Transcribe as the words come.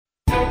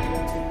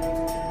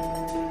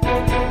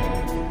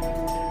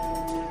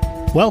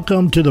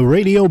Welcome to the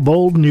Radio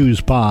Bold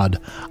News Pod.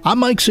 I'm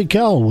Mike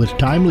Sikel with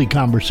timely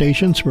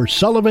conversations for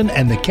Sullivan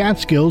and the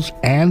Catskills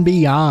and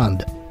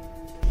beyond.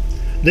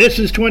 This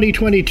is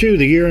 2022,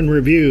 the year in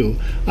review.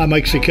 I'm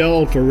Mike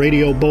Sikel for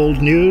Radio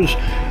Bold News.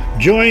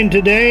 Joined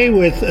today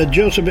with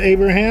Joseph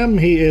Abraham.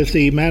 He is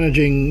the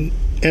managing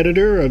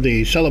editor of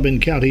the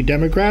Sullivan County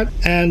Democrat,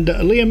 and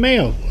Liam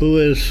Mayo, who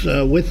is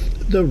with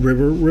the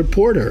River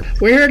Reporter.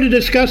 We're here to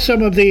discuss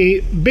some of the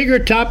bigger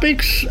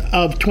topics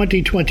of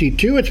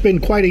 2022. It's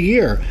been quite a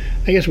year.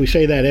 I guess we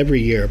say that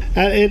every year.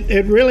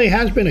 It really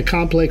has been a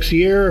complex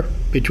year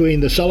between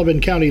the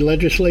Sullivan County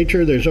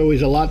Legislature. There's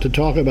always a lot to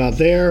talk about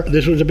there.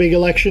 This was a big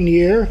election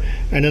year,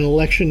 and an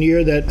election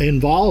year that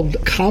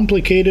involved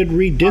complicated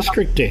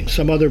redistricting.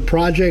 Some other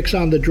projects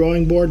on the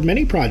drawing board,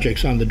 many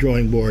projects on the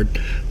drawing board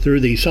through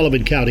the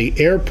Sullivan County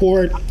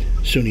Airport,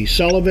 SUNY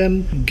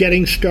Sullivan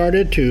getting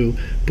started to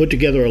put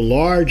together a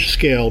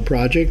large-scale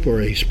project for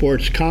a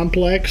sports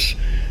complex,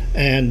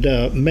 and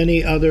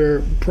many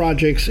other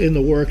projects in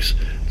the works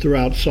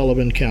throughout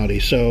Sullivan County.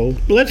 So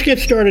let's get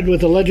started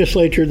with the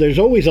legislature. There's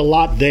always a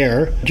lot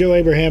there. Joe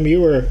Abraham,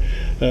 you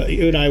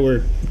and I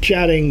were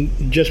chatting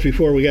just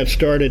before we got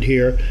started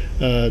here,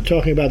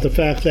 talking about the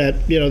fact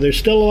that there's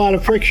still a lot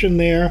of friction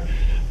there,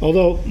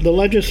 although the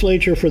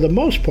legislature, for the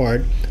most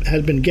part,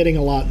 has been getting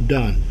a lot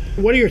done.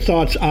 What are your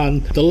thoughts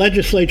on the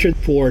legislature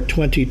for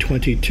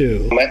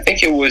 2022? I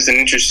think it was an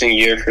interesting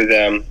year for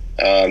them.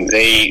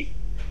 They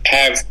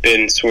have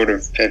been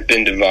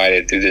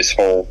divided through this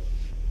whole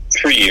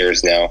 3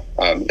 years now.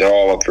 They're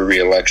all up for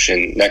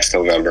re-election next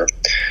November,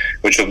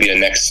 which will be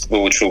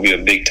a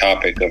big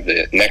topic of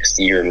the next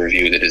year in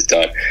review that is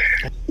done.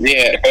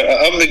 Yeah,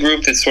 of the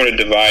group that's sort of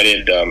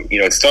divided,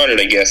 it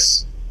started, I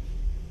guess,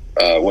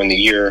 when the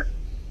year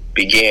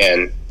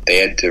began. They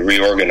had to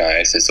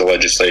reorganize, as the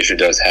legislature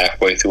does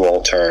halfway through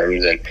all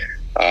terms,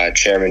 and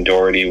Chairman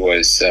Doherty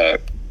was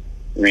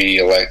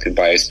re-elected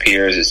by his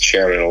peers as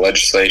chairman of the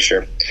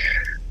legislature,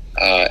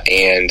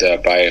 and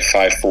by a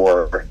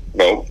 5-4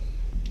 vote.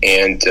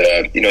 And,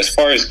 as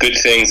far as good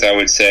things, I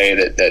would say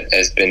that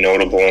has been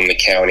notable in the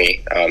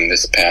county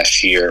this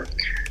past year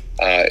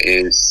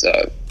is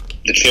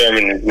the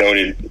chairman has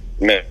noted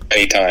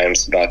many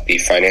times about the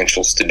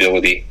financial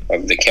stability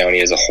of the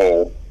county as a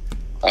whole.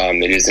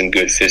 It is in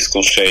good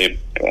fiscal shape.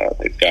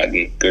 They've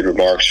gotten good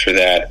remarks for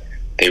that.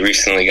 They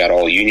recently got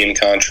all union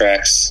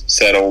contracts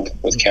settled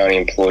with county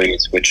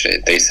employees, which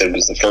they said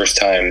was the first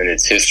time in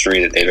its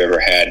history that they've ever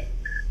had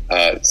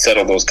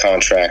settle those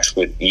contracts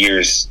with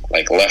years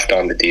left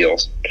on the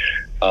deals,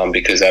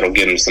 because that'll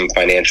give them some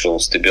financial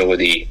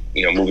stability,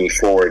 moving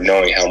forward,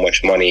 knowing how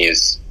much money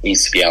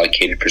needs to be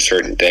allocated for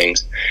certain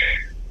things.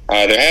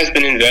 There has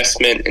been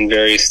investment in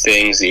various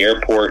things.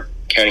 The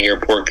county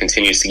airport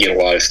continues to get a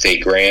lot of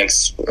state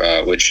grants,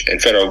 and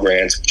federal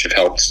grants, which have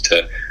helped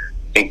to.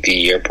 I think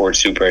the airport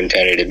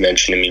superintendent had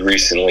mentioned to me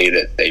recently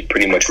that they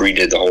pretty much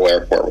redid the whole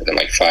airport within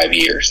 5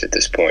 years at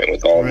this point,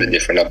 with all of the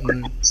different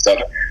upgrades and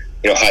stuff.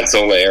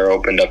 Hatzola Air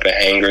opened up a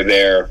hangar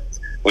there,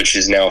 which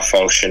is now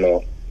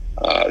functional.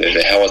 There's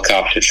a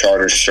helicopter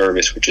charter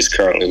service, which is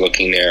currently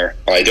looking there.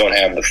 While I don't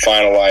have the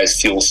finalized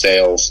fuel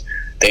sales,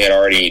 they had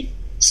already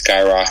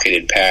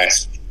skyrocketed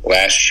past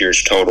last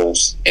year's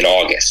totals in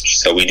August.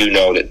 So we do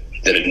know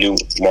that a new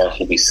mark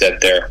will be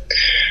set there.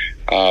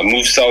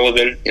 Move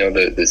Sullivan,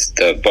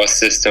 the bus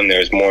system,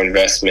 there's more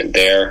investment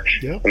there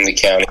from the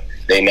county.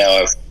 They now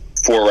have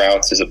 4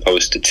 routes as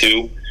opposed to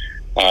 2.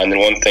 And then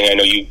one thing I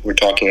know you were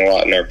talking a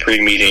lot in our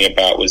pre-meeting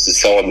about was the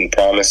Sullivan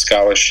Promise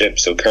Scholarship.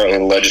 So currently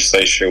the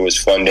legislature was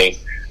funding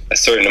a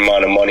certain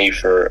amount of money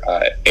for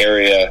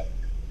area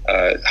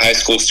high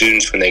school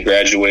students when they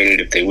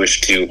graduated, if they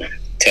wish to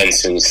attend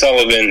SUNY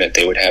Sullivan, that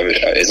they would have it,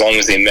 as long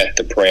as they met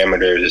the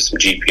parameters of some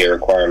GPA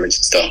requirements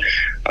and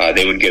stuff,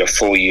 they would get a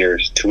full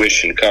year's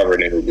tuition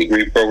covered in a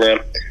degree program.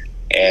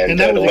 And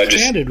that was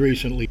expanded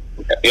recently.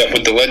 Yeah,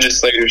 with the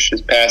legislature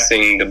is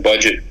passing the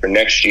budget for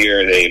next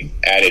year, they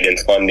added in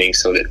funding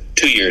so that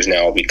 2 years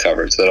now will be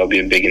covered. So that'll be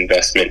a big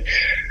investment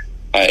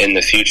in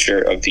the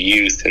future of the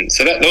youth. And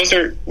so those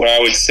are what I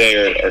would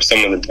say are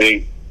some of the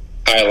big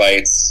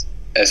highlights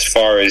as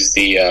far as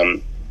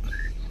the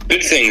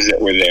good things that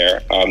were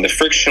there. The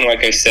friction,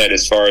 like I said,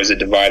 as far as the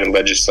divided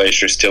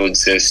legislature still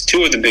exists.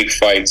 2 of the big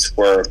fights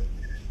were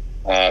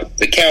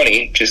the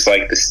county, just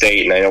like the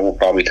state, and I know we'll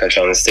probably touch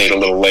on the state a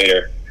little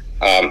later,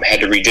 had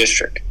to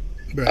redistrict.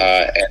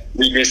 Right.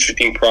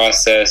 Redistricting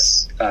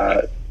process,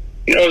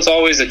 it was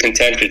always a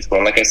contentious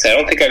one. Like I said, I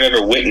don't think I've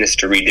ever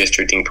witnessed a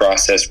redistricting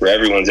process where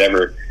everyone's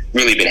ever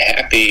really been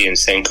happy and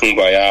saying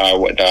kumbaya or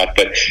whatnot.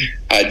 But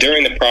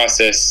during the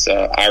process,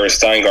 Ira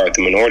Steingart,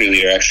 the minority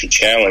leader, actually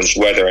challenged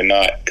whether or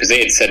not, because they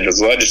had said to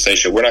the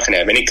legislature, we're not going to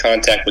have any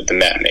contact with the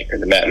map maker.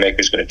 The map maker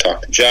is going to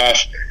talk to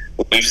Josh.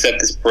 We've set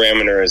this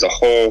parameter as a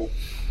whole,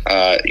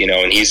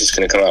 and he's just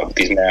going to come out with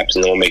these maps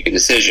and then we'll make a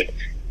decision.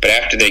 But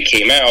after they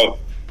came out,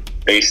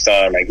 based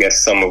on, I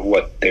guess, some of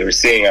what they were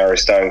seeing, Ira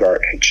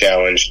Steingart had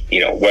challenged,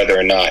 whether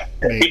or not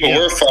people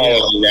were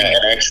following that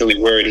and actually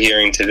were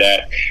adhering to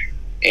that.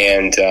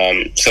 And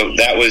so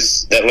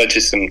that led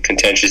to some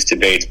contentious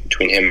debates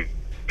between him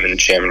and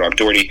Chairman Mark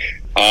Doherty.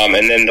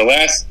 And then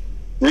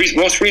the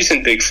most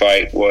recent big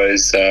fight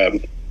was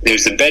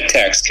there's the bed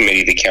tax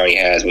committee the county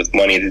has with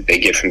money that they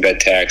get from bed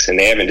tax, and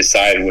they haven't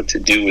decided what to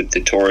do with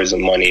the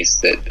tourism monies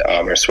that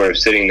are sort of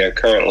sitting there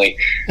currently.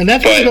 And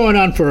that's been going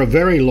on for a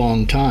very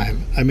long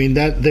time. I mean,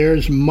 that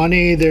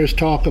there's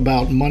talk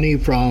about money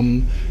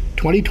from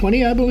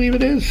 2020, I believe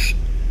it is,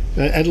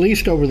 at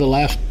least over the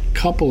last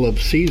couple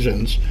of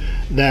seasons,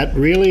 that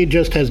really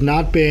just has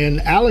not been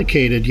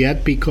allocated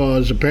yet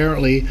because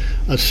apparently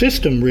a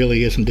system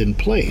really isn't in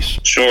place.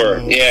 Sure.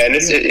 Yeah, and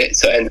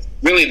and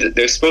really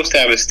they're supposed to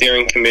have a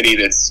steering committee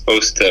that's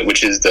supposed to,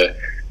 which is the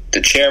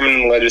chairman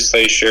of the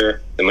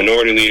legislature, the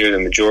minority leader, the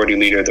majority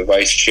leader, the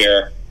vice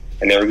chair,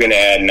 and they were going to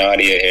add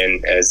Nadia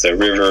in as the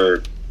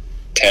river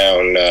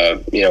town,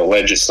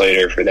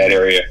 legislator for that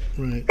area.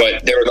 Right.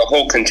 But there was a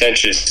whole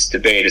contentious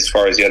debate as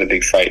far as the other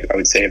big fight, I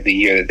would say, of the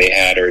year that they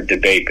had, or a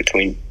debate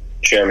between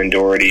Chairman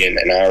Doherty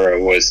and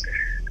Ira was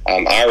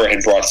Ira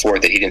had brought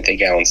forth that he didn't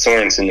think Alan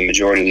Sorensen, the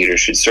majority leader,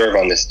 should serve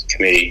on this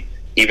committee,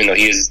 even though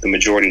he is the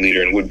majority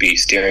leader and would be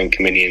steering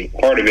committee and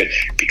part of it,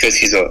 because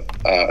he's the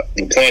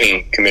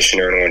planning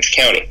commissioner in Orange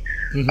County.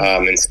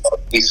 Mm-hmm. And so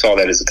he saw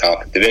that as a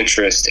conflict of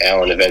interest.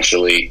 Alan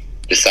eventually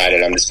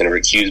decided, I'm just going to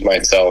recuse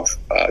myself.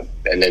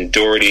 And then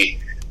Doherty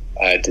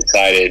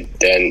decided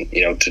then,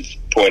 to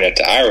point out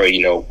to Ira,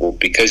 well,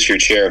 because you're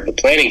chair of the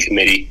planning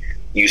committee,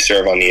 you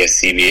serve on the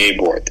SCBA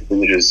board. The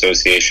Religious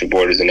Association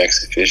Board is an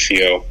ex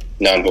officio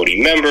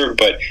non-voting member,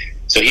 but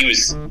so he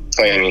was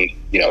claiming,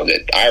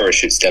 that Ira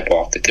should step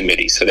off the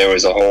committee. So there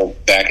was a whole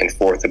back and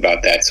forth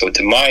about that. So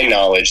to my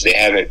knowledge, they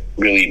haven't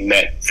really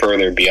met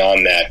further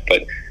beyond that,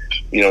 but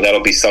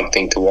that'll be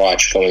something to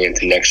watch going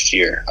into next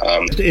year.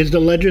 Is the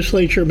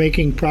legislature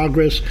making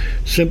progress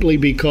simply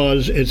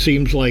because it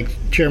seems like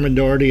Chairman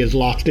Doherty has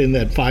locked in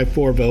that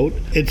 5-4 vote?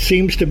 It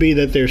seems to be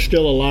that there's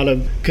still a lot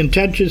of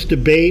contentious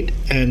debate,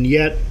 and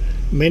yet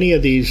many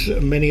of these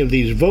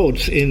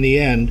votes in the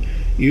end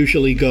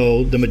usually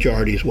go the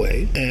majority's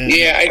way.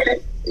 I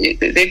think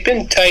they've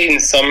been tight in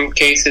some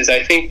cases.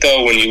 I think,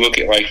 though, when you look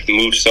at like the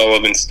Move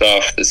Sullivan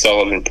stuff, the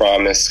Sullivan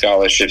Promise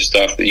scholarship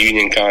stuff, the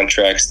union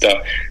contract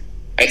stuff,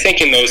 I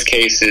think in those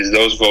cases,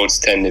 those votes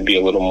tend to be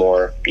a little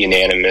more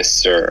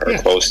unanimous or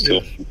close to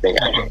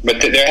it.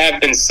 But there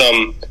have been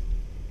some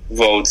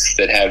votes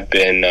that have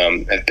been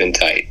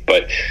tight.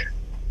 But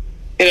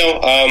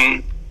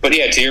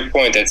to your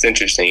point, that's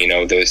interesting.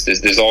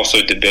 There's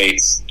also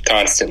debates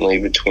constantly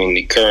between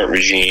the current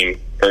regime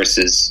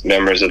versus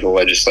members of the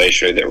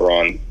legislature that were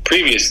on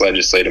previous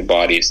legislative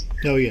bodies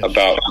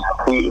about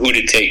who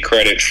to take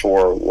credit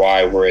for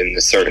why we're in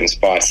the certain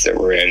spots that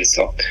we're in.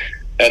 So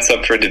that's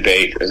up for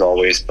debate as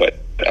always, but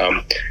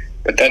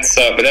that's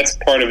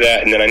part of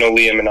that. And then I know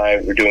Liam and I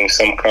were doing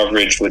some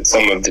coverage with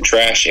some of the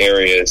trash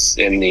areas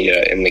in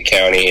the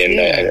county, and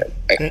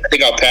I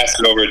think I'll pass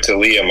it over to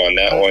Liam on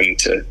that one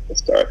to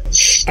start.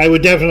 I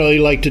would definitely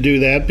like to do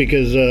that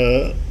because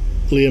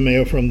Liam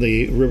Mayo from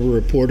the River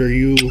Reporter,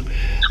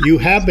 you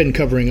have been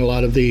covering a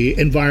lot of the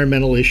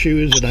environmental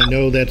issues, and I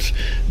know that's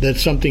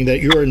something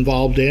that you're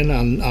involved in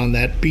on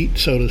that beat,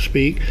 so to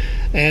speak.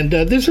 And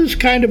this is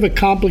kind of a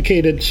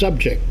complicated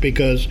subject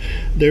because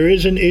there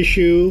is an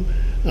issue,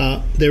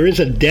 there is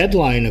a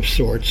deadline of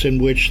sorts in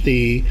which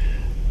the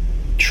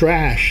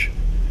trash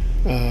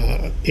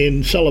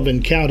in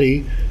Sullivan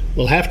County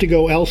will have to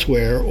go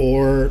elsewhere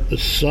or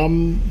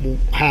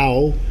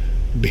somehow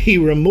be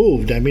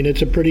removed. I mean,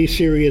 it's a pretty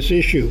serious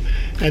issue.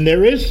 And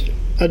there is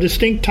a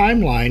distinct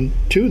timeline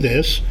to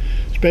this,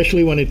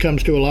 especially when it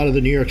comes to a lot of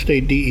the New York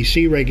State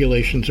DEC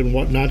regulations and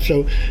whatnot.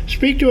 So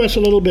speak to us a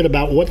little bit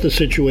about what the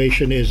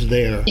situation is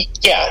there.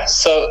 Yeah,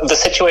 so the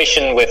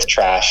situation with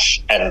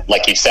trash, and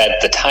like you said,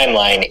 the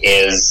timeline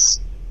is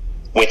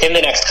within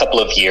the next couple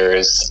of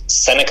years,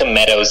 Seneca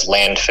Meadows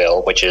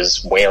landfill, which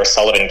is where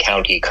Sullivan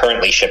County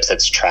currently ships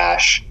its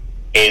trash,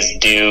 is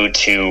due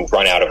to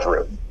run out of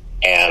room.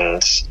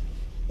 And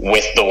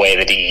with the way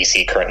the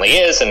DEC currently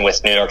is, and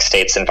with New York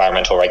State's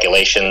environmental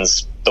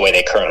regulations the way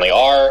they currently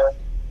are,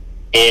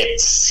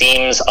 it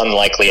seems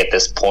unlikely at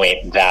this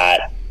point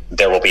that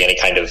there will be any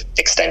kind of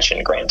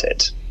extension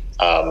granted.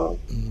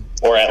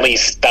 Or at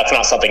least that's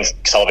not something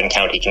Sullivan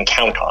County can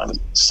count on.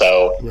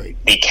 So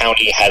The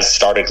county has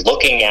started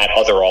looking at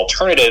other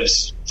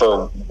alternatives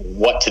for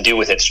what to do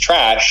with its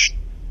trash.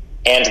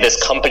 And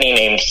this company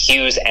named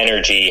Hughes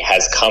Energy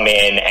has come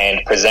in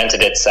and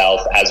presented itself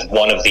as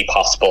one of the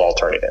possible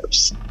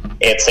alternatives.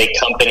 It's a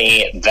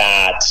company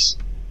that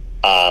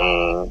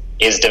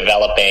is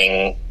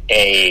developing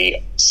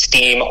a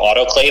steam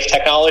autoclave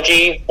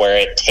technology where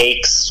it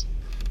takes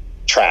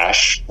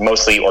trash,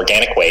 mostly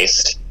organic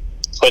waste,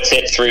 puts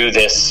it through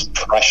this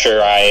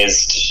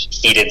pressurized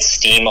heated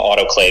steam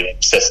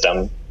autoclave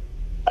system.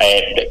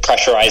 It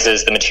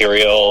pressurizes the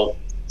material,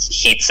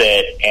 heats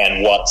it,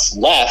 and what's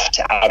left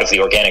out of the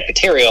organic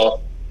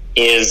material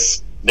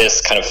is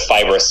this kind of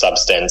fibrous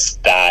substance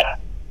that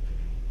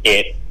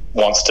it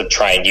wants to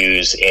try and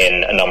use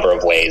in a number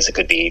of ways. It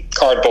could be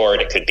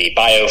cardboard, it could be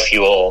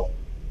biofuel.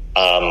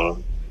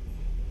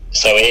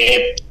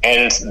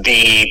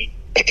 The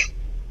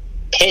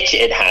pitch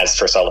it has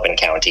for Sullivan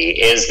County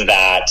is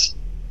that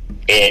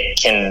it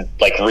can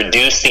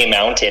reduce the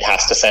amount it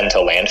has to send to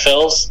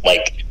landfills.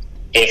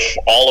 If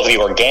all of the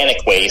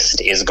organic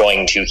waste is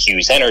going to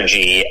Hughes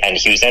Energy, and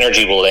Hughes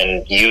Energy will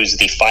then use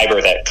the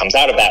fiber that comes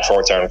out of that for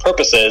its own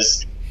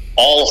purposes,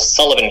 all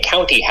Sullivan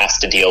County has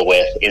to deal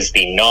with is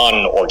the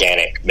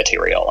non-organic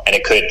material. And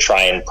it could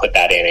try and put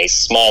that in a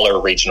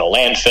smaller regional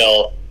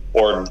landfill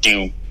or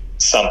do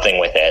something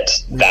with it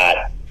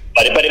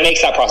but it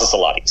makes that process a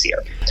lot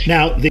easier.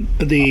 Now,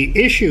 the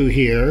issue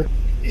here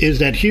is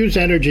that Hughes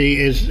Energy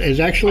is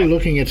actually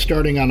looking at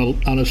starting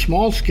on a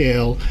small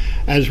scale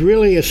as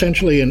really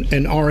essentially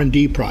an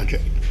R&D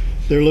project.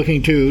 They're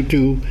looking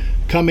to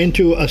come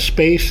into a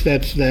space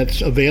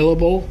that's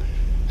available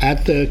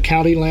at the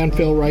county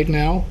landfill right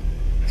now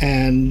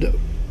and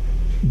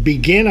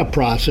begin a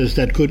process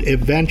that could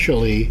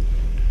eventually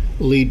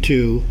lead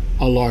to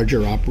a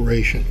larger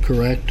operation,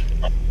 correct?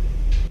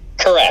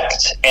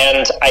 Correct.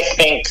 And I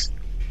think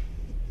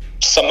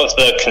some of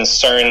the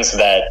concerns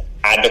that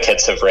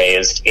advocates have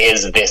raised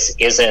is this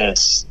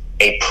isn't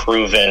a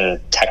proven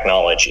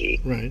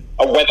technology. Right.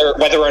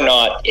 Whether or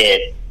not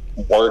it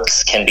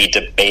works can be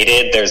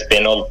debated. There's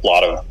been a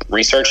lot of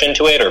research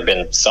into it, or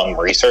been some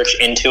research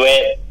into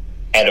it.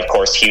 And of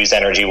course, Hughes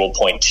Energy will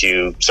point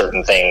to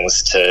certain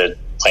things to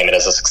claim it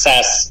as a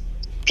success.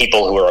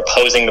 People who are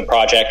opposing the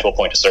project will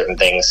point to certain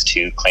things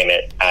to claim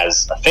it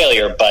as a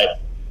failure. But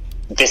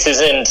this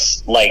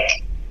isn't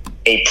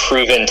a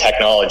proven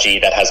technology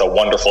that has a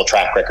wonderful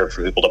track record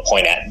for people to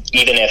point at.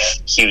 Even if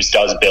Hughes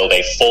does build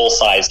a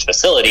full-sized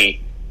facility,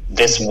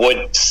 this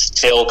would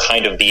still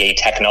kind of be a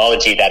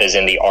technology that is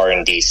in the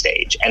R&D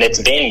stage. And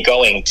it's been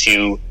going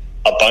to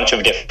a bunch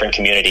of different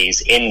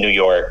communities in New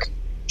York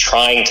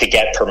trying to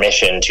get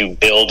permission to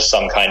build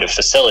some kind of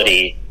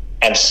facility.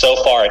 And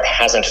so far, it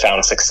hasn't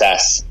found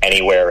success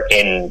anywhere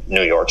in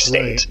New York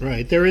State.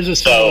 Right. There is a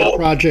similar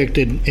project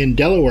in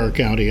Delaware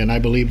County, and I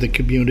believe the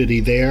community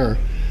there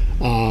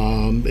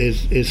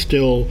is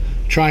still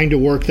trying to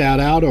work that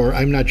out, or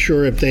I'm not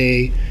sure if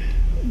they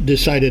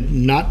decided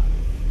not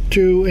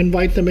to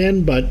invite them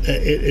in, but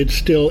it's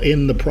still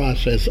in the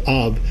process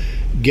of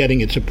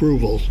getting its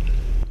approvals.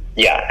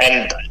 Yeah,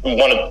 and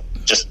one of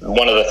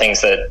the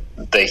things that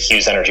the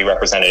Hughes Energy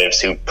representatives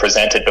who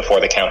presented before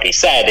the county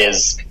said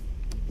is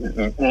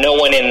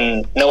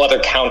no other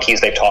counties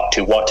they've talked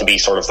to want to be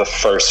sort of the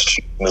first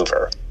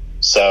mover.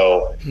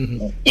 So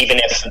even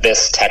if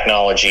this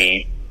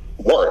technology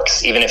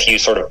works, even if you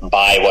sort of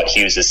buy what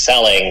Hughes is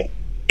selling,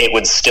 it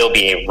would still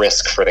be a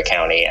risk for the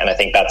county. And I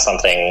think that's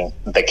something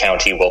the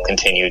county will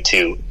continue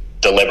to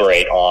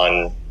deliberate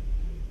on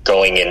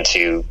going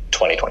into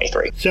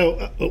 2023.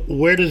 So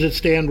where does it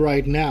stand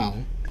right now?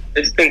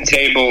 It's been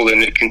tabled,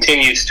 and it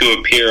continues to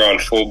appear on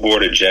full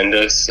board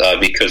agendas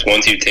because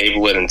once you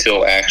table it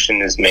until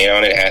action is made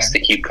on it, it has to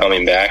keep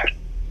coming back.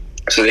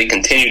 So they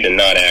continue to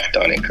not act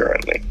on it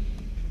currently.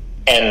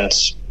 And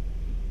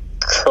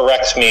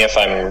correct me if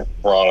I'm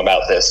wrong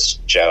about this,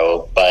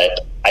 Joe,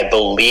 but I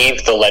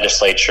believe the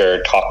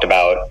legislature talked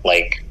about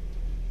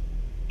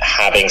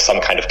having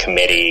some kind of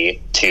committee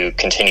to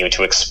continue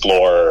to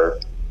explore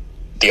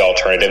the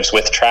alternatives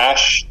with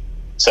trash.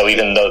 So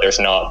even though there's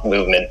not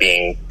movement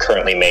being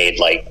currently made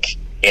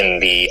in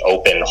the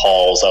open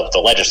halls of the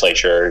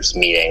legislature's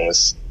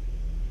meetings,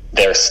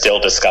 they're still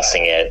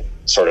discussing it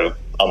sort of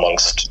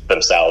amongst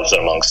themselves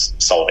and amongst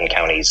Sullivan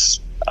County's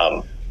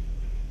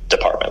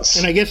departments.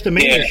 And I guess the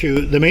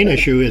main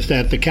issue is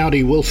that the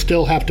county will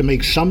still have to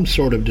make some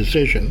sort of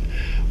decision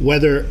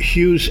whether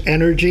Hughes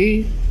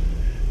Energy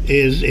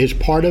is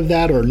part of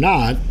that or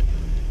not.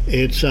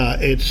 It's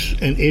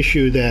an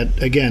issue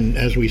that, again,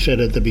 as we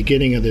said at the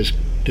beginning of this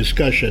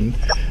discussion,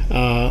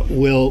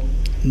 will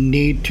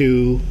need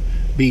to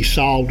be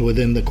solved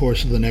within the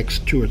course of the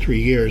next 2 or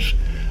 3 years,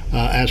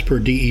 as per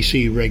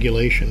DEC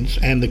regulations,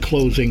 and the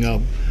closing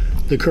of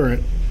the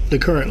current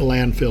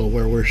landfill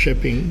where we're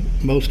shipping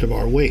most of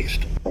our waste.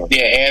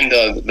 Yeah, and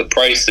the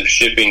price of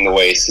shipping the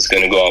waste is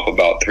going to go up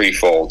about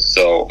threefold.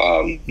 So,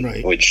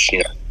 right. Which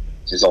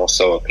is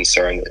also a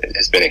concern that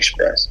has been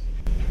expressed.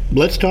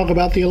 Let's talk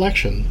about the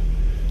election.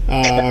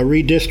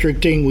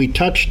 Redistricting we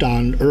touched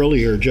on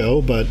earlier,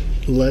 Joe, but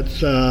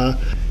let's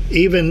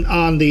even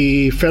on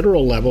the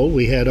federal level,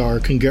 we had our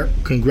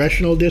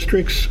congressional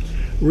districts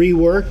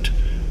reworked.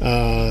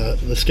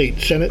 The state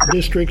Senate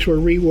districts were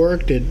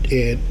reworked.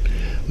 It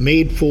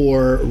made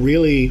for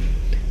really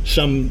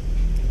some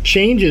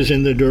changes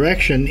in the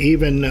direction,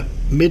 even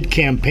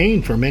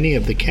mid-campaign for many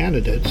of the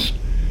candidates.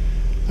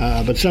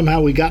 But somehow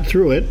we got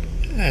through it,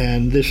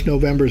 and this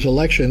November's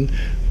election.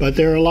 But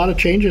there are a lot of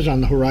changes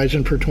on the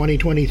horizon for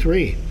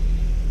 2023.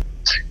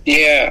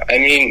 Yeah,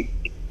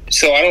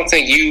 so I don't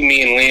think you,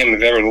 me, and Liam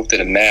have ever looked at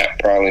a map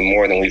probably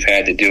more than we've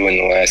had to do in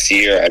the last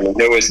year.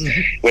 There was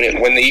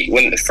when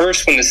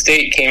the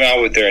state came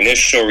out with their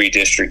initial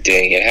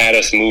redistricting, it had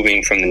us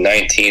moving from the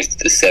 19th to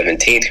the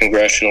 17th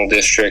congressional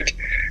district.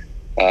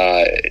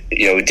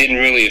 It didn't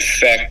really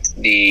affect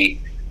the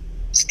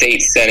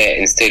state Senate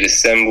and state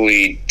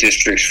assembly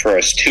districts for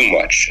us too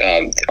much.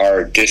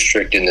 Our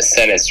district in the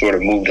Senate sort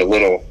of moved a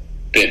little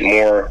bit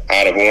more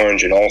out of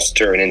Orange and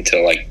Ulster and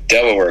into like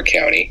Delaware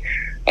County,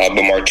 but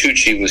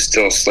Martucci was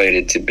still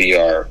slated to be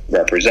our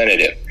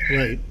representative.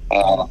 Right.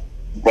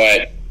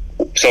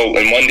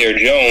 And Mondaire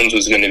Jones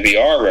was going to be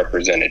our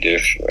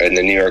representative in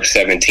the New York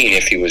 17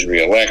 if he was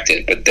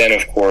reelected. But then,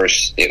 of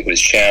course, it was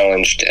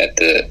challenged at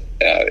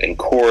in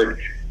court.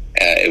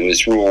 It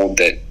was ruled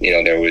that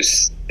it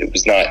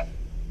was not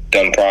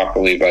done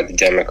properly by the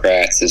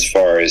Democrats as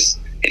far as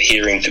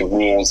adhering to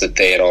rules that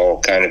they had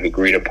all kind of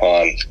agreed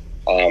upon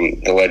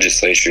the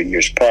legislature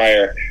years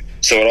prior.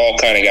 So it all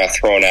kind of got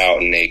thrown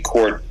out, and a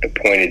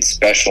court-appointed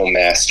special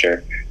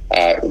master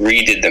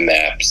redid the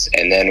maps,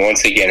 and then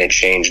once again it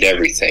changed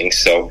everything.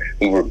 So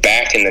we were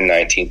back in the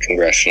 19th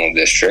Congressional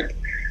District.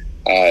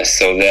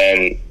 So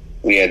then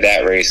we had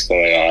that race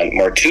going on.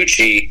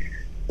 Martucci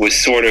was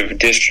sort of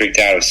district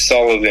out of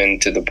Sullivan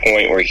to the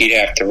point where he'd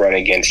have to run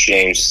against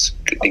James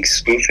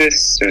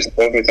Skoufis.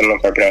 I don't know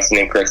if I pronounced the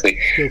name correctly,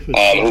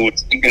 who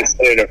was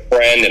considered a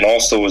friend and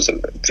also was a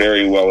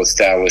very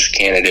well-established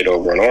candidate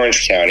over in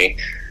Orange County.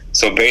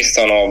 So based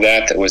on all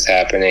that was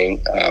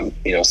happening,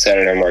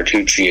 Senator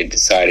Martucci had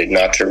decided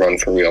not to run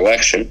for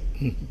re-election.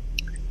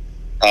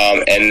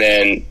 And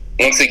then,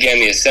 once again,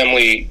 the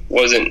Assembly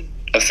wasn't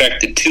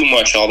affected too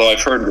much, although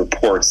I've heard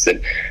reports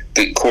that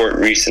the court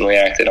recently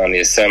acted on the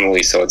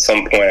Assembly, so at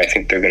some point I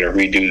think they're going to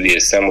redo the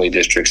Assembly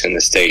districts in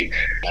the state.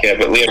 Yeah,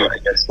 but Liam, I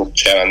guess we'll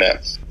chat on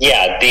that.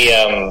 Yeah,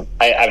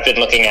 I've been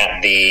looking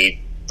at the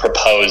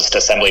proposed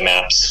Assembly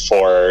maps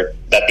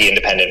that the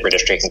Independent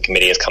Redistricting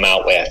Committee has come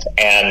out with,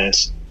 and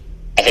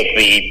I think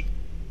the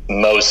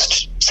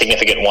most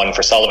significant one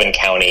for Sullivan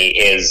County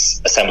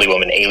is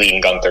Assemblywoman Aileen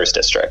Gunther's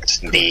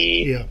district,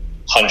 the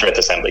 100th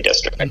Assembly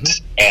District.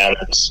 Mm-hmm.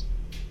 And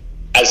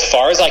as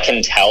far as I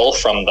can tell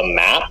from the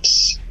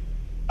maps,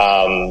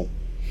 again,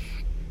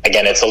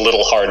 it's a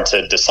little hard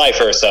to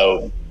decipher,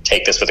 so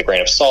take this with a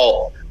grain of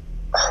salt.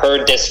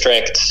 Her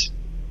district,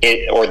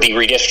 or the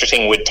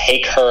redistricting would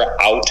take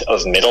her out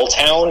of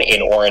Middletown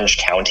in Orange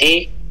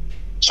County,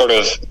 sort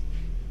of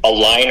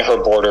align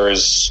her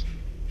borders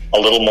a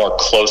little more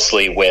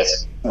closely with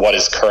what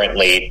is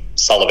currently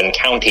Sullivan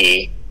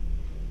County,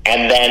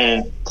 and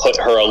then put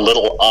her a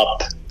little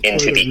up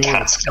into the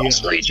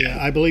Catskills region.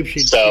 Yeah, I believe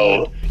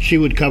she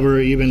would cover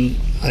even,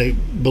 I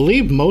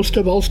believe, most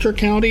of Ulster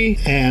County,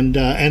 and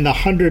the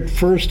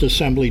 101st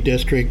Assembly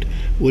District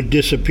would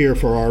disappear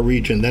for our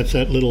region. That's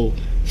that little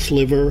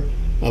sliver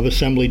of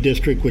Assembly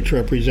District which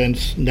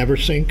represents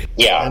Neversink.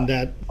 Yeah.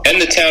 And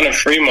the town of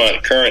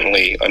Fremont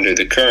currently, under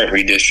the current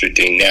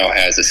redistricting, now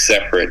has a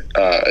separate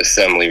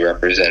Assembly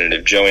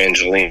representative, Joe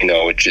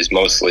Angelino, which is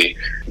mostly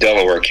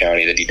Delaware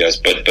County that he does,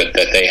 but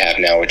that they have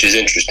now, which is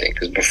interesting,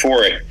 because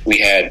before it, we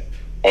had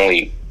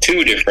only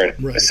 2 different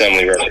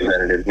Assembly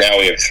representatives. Now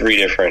we have 3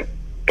 different,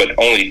 but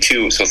only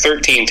 2. So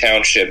 13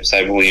 townships,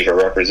 I believe, are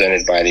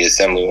represented by the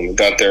Assemblywoman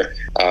Gunther.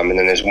 And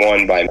then there's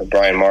one by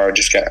Brian Morrow,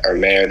 our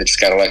mayor, that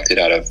just got elected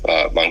out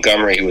of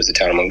Montgomery, who was the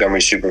town of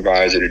Montgomery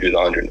supervisor to do the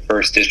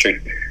 101st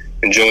district,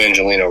 and Joe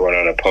Angelino run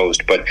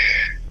unopposed. But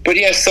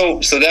yeah, so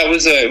that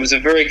was it was a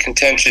very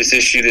contentious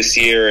issue this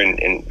year,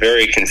 and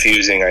very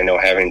confusing, I know,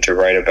 having to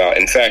write about.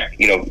 In fact,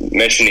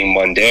 mentioning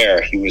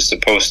Mondaire, he was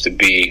supposed to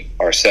be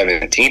our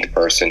 17th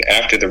person.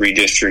 After the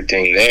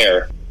redistricting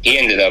there, he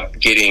ended up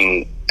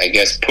getting, I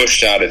guess,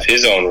 pushed out of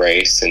his own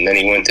race, and then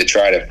he went to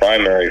try to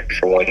primary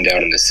for one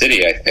down in the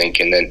city, I think,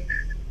 and then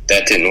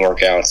that didn't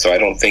work out, so I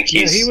don't think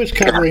he's... he was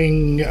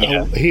covering...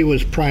 he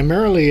was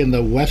primarily in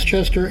the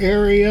Westchester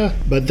area,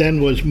 but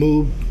then was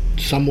moved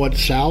somewhat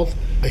south.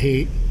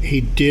 He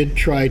did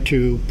try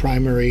to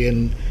primary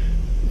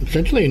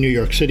essentially in New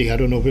York City. I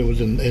don't know if it was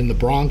in the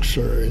Bronx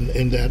or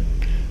in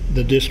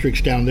the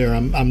districts down there.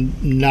 I'm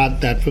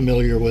not that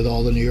familiar with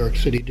all the New York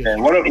City districts.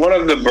 And one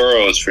of the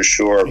boroughs for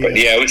sure, but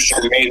it was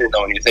just amazing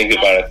though when you think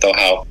about it, though,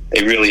 how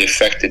they really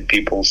affected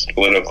people's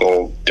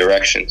political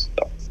directions.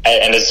 So.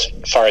 And as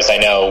far as I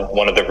know,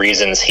 one of the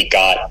reasons he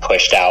got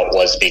pushed out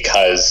was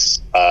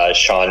because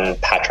Sean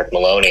Patrick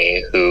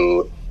Maloney,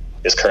 who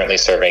is currently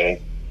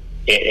serving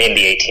in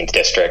the 18th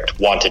district,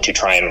 wanted to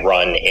try and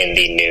run in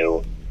the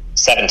new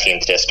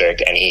 17th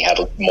district, and he had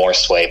more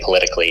sway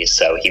politically,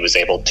 so he was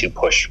able to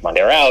push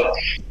Mondaire out.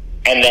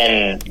 And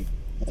then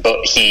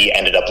he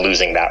ended up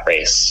losing that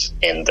race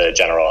in the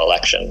general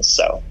elections.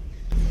 So.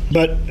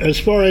 But as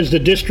far as the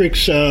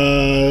districts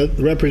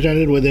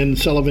represented within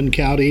Sullivan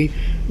County,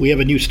 we have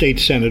a new state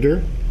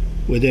senator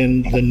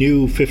within the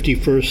new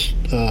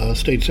 51st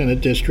State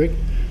Senate District,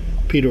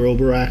 Peter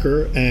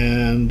Oberacker,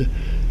 and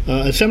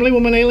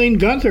Assemblywoman Aileen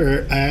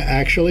Gunther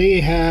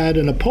actually had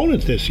an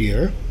opponent this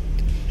year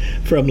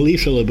from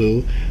Lisa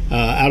LeBoux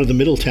out of the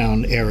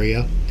Middletown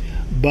area,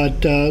 but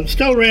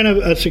still ran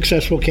a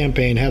successful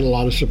campaign, had a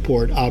lot of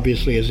support,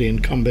 obviously, as the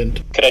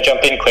incumbent. Could I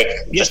jump in quick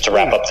just to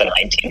wrap up the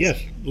 19th?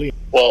 Yes, Liam.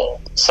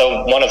 Well,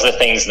 so one of the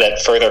things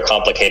that further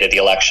complicated the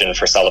election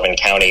for Sullivan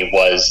County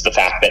was the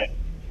fact that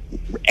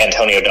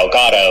Antonio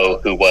Delgado,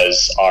 who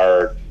was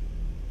our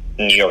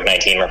New York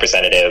 19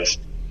 representative,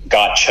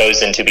 got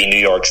chosen to be New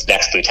York's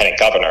next lieutenant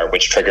governor,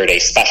 which triggered a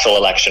special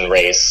election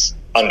race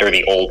under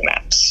the old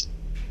maps.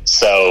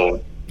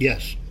 So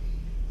yes,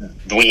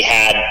 we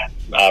had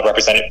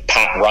Representative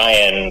Pat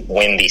Ryan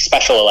win the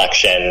special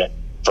election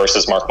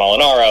versus Mark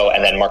Molinaro,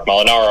 and then Mark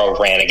Molinaro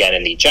ran again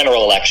in the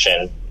general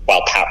election,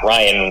 while Pat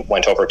Ryan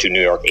went over to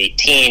New York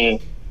 18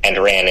 and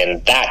ran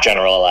in that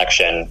general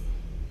election.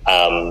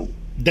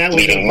 That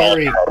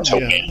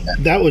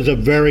was a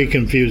very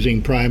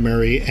confusing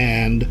primary,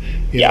 and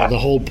you know, the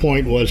whole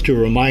point was to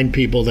remind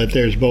people that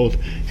there's both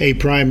a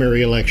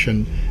primary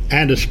election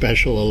and a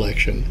special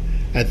election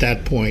at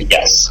that point.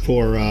 Yes.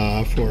 For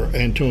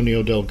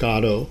Antonio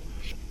Delgado,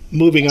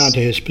 moving on to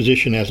his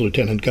position as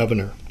lieutenant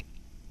governor.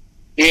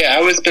 Yeah,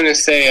 I was going to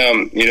say,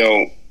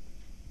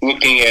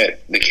 looking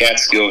at the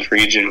Catskills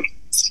region,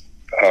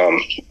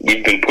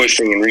 we've been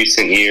pushing in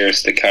recent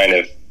years to kind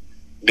of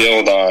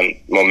build on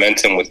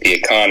momentum with the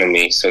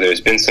economy. So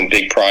there's been some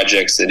big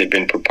projects that have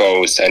been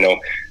proposed. I know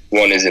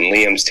one is in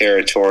Liam's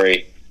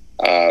territory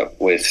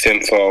with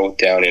FIMFO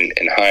down in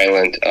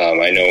Highland.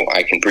 I know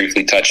I can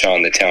briefly touch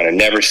on the town of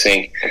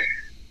Neversink.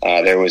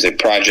 There was a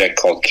project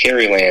called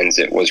Carylands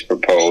that was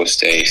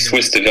proposed. A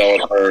Swiss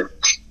developer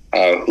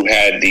who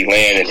had the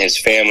land in his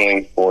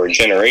family for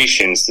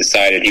generations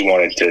decided he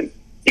wanted to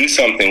do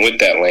something with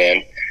that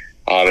land,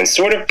 and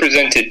sort of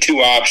presented two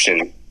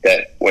options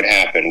that would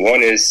happen.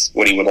 One is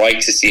what he would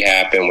like to see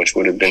happen, which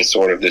would have been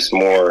sort of this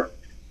more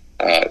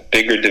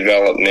bigger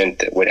development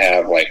that would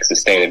have like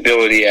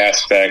sustainability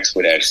aspects,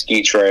 would have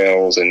ski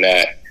trails and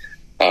that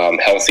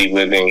healthy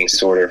living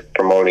sort of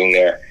promoting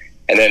there.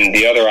 And then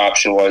the other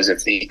option was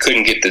if he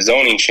couldn't get the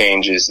zoning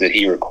changes that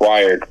he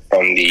required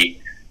from the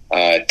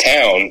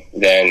town,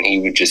 then he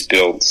would just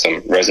build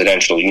some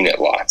residential unit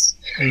lots.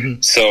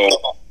 Mm-hmm. So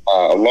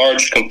a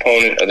large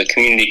component of the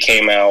community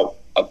came out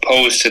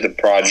opposed to the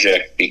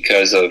project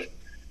because of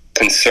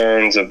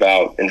concerns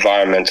about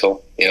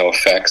environmental,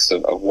 effects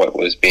of what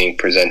was being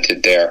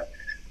presented there.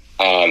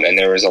 And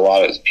there was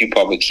a few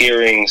public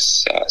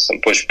hearings, some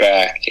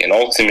pushback, and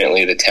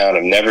ultimately the town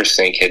of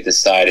Neversink had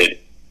decided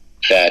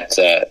that,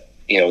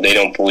 they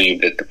don't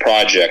believe that the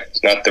project,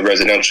 not the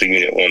residential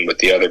unit one, but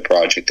the other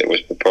project that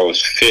was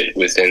proposed, fit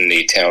within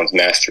the town's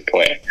master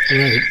plan.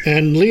 Right.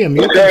 And Liam,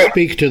 you can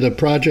speak to the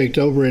project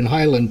over in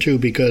Highland too,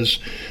 because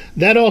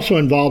that also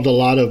involved a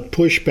lot of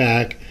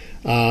pushback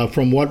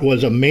from what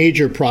was a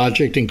major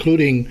project,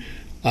 including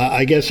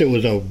I guess it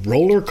was a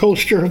roller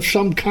coaster of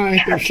some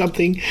kind or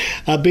something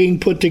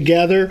being put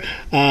together,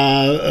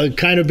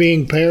 kind of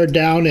being pared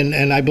down.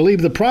 And I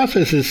believe the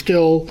process is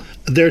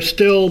there's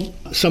still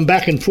some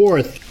back and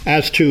forth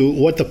as to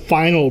what the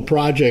final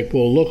project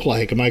will look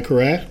like. Am I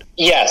correct?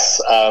 Yes.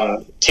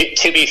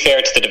 To be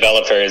fair to the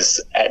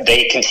developers,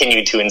 they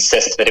continued to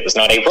insist that it was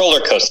not a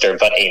roller coaster,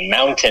 but a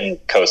mountain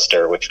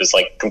coaster, which was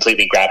like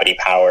completely gravity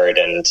powered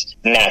and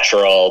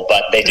natural.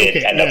 But they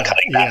did end up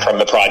cutting that from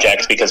the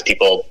project because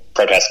people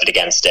protested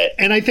against it.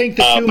 And I think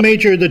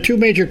the two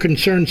major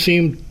concerns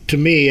seemed to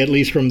me, at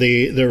least from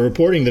the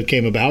reporting that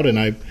came about, and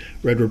I've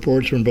read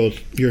reports from both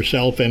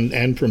yourself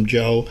and from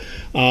Joe,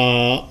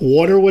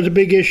 water was a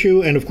big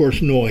issue, and of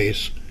course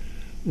noise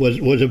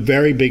was a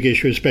very big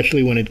issue,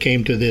 especially when it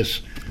came to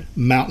this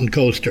mountain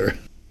coaster.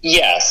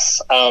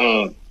 Yes.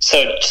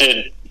 So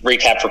to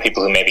recap for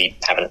people who maybe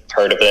haven't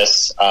heard of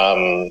this,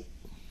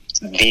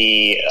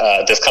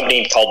 this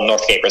company called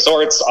Northgate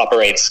Resorts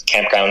operates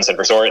campgrounds and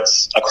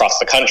resorts across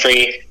the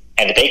country.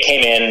 And they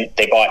came in,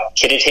 they bought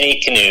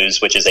Kittatinny Canoes,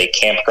 which is a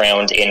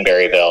campground in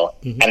Berryville,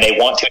 and they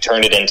want to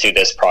turn it into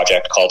this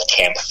project called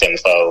Camp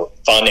FIMFO.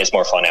 Fun is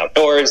more fun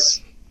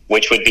outdoors,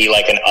 which would be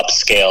like an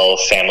upscale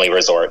family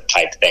resort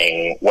type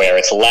thing, where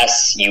it's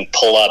less you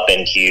pull up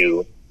and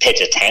you pitch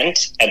a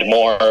tent, and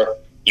more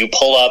you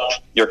pull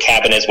up, your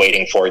cabin is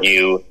waiting for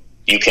you,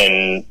 you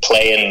can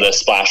play in the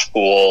splash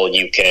pool,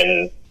 you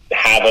can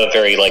have a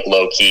very like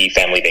low-key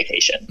family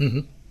vacation. Mm-hmm.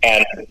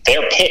 And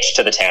their pitch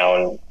to the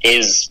town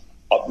is,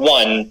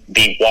 one,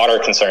 the water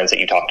concerns that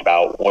you talked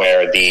about,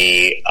 where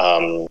the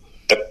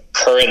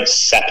current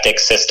septic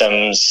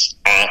systems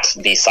at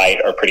the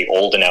site are pretty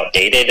old and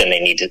outdated, and they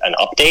need an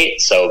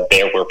update. So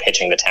there we're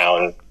pitching the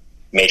town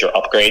major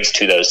upgrades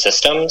to those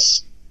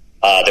systems.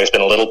 There's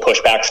been a little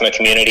pushback from the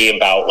community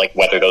about like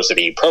whether those are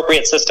the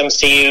appropriate systems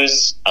to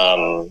use.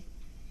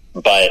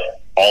 But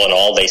all in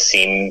all, they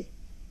seem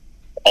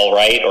all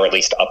right, or at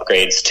least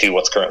upgrades to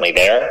what's currently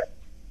there.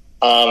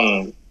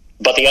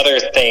 But the other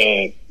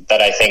thing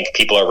that I think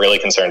people are really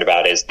concerned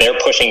about is they're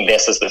pushing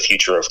this as the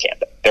future of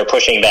camping. They're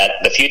pushing that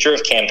the future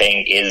of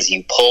camping is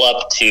you pull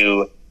up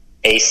to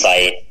a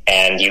site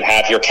and you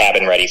have your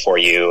cabin ready for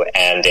you,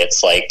 and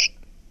it's like,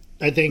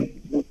 I think,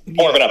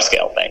 more of an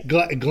upscale thing.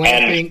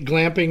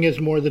 Glamping is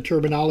more the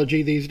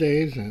terminology these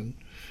days. And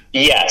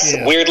yes,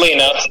 weirdly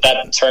enough,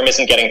 that term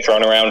isn't getting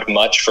thrown around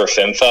much for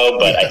FIMFO,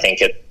 but I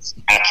think it's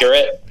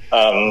accurate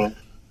to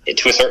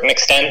a certain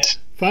extent.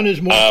 Fun is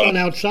more fun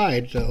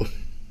outside, so...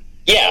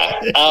 Yeah,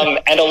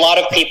 and a lot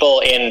of people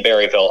in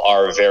Berryville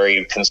are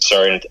very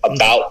concerned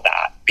about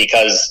that,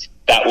 because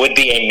that would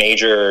be a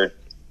major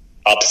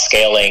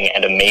upscaling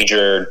and a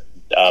major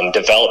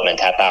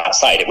development at that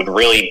site. It would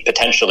really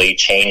potentially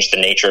change the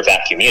nature of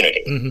that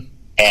community. Mm-hmm.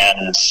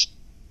 And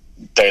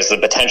there's the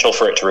potential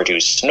for it to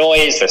reduce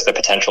noise. There's the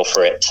potential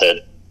for it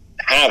to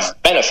have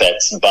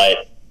benefits,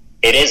 but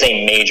it is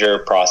a major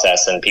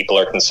process, and people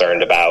are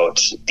concerned about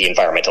the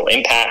environmental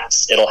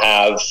impacts it'll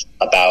have,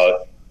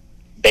 about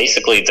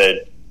basically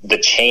the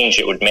change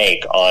it would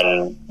make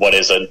on what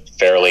is a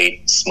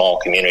fairly small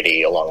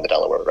community along the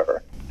Delaware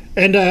River.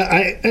 And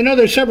I know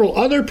there's several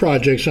other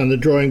projects on the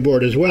drawing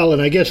board as well,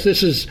 and I guess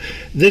this is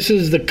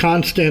the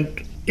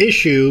constant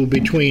issue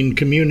between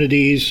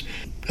communities,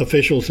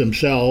 officials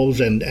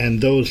themselves,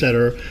 and those that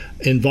are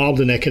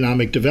involved in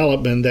economic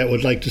development that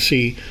would like to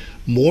see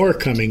more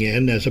coming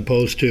in, as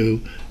opposed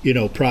to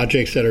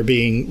projects that are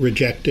being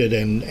rejected,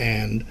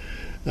 and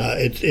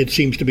it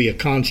seems to be a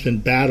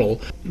constant battle.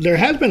 There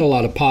has been a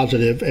lot of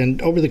positive, and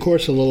over the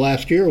course of the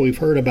last year, we've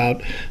heard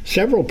about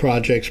several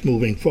projects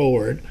moving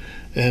forward.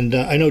 And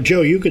I know,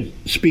 Joe, you could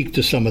speak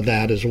to some of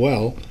that as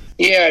well.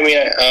 Yeah, I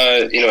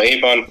mean,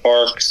 Avon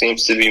Park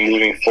seems to be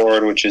moving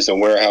forward, which is a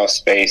warehouse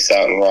space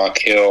out in Rock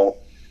Hill.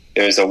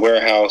 There's a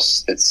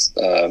warehouse that's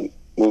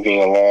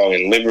moving along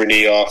in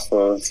Liberty off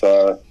of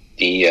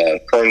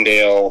the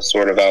Ferndale,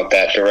 sort of out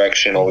that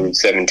direction, on Route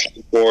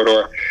 17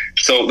 corridor.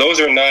 So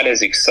those are not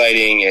as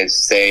exciting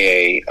as,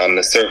 say, on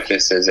the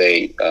surface as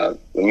a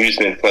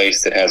amusement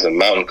place that has a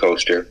mountain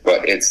coaster,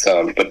 but it's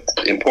but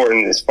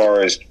important as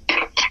far as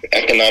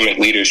economic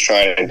leaders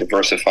trying to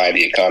diversify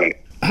the economy.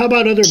 How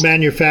about other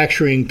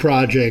manufacturing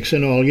projects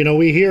and all?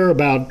 We hear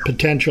about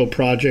potential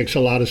projects a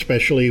lot,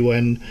 especially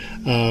when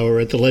we're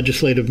at the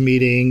legislative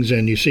meetings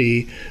and you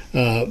see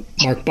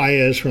Mark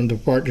Baez from the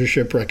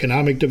Partnership for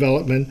Economic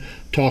Development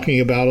talking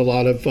about a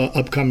lot of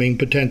upcoming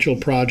potential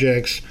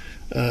projects.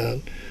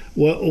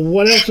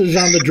 What else is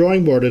on the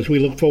drawing board as we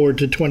look forward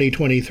to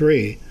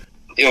 2023?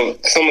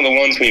 Some of the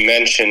ones we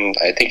mentioned,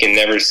 I think in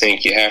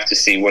Neversink, you have to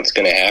see what's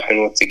going to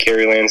happen with the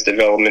Cary-Lands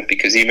development,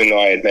 because even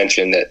though I had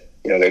mentioned that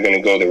they're going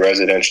to go the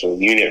residential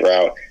unit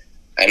route,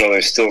 I know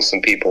there's still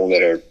some people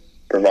that are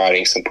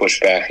providing some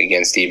pushback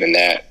against even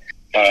that.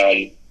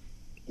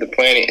 The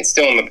planning, it's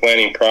still in the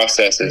planning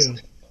processes,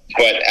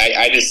 but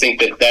I just think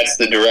that that's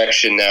the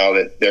direction now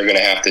that they're going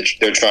to have to,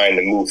 they're trying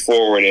to move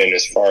forward in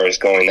as far as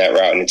going that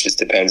route, and it just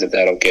depends if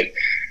that'll get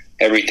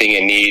everything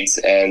it needs.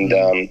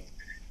 And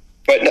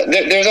but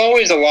there's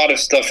always a lot of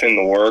stuff in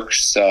the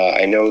works.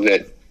 I know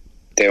that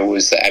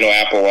I know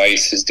Apple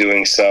Ice is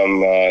doing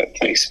some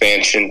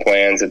expansion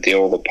plans at the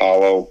old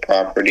Apollo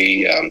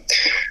property.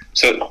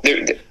 So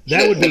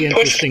that would be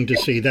interesting to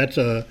see. That's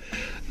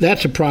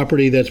a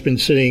property that's been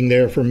sitting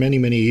there for many,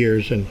 many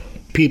years, and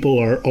people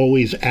are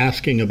always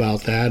asking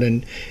about that.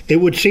 And it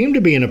would seem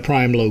to be in a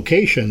prime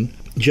location,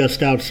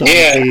 just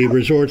outside the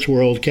Resorts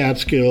World,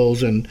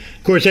 Catskills, and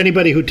of course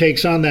anybody who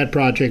takes on that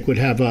project would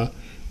have a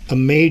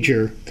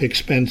major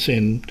expense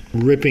in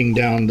ripping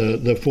down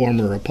the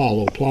former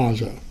Apollo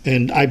Plaza.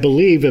 And I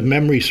believe, if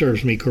memory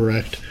serves me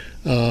correct,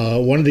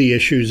 one of the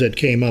issues that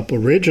came up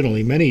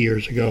originally many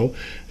years ago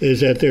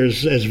is that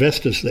there's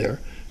asbestos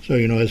there. So,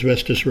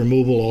 asbestos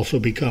removal also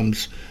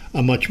becomes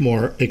a much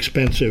more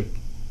expensive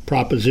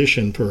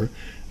proposition for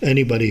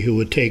anybody who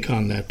would take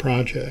on that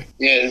project.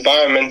 Yeah,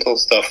 environmental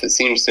stuff, it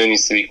seems there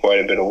needs to be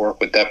quite a bit of work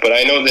with that. But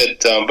I know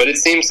that, but it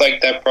seems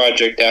like that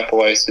project,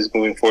 Apple Ice, is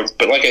moving forward.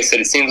 But like I said,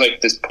 it seems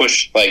like this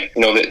push,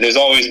 there's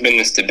always been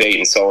this debate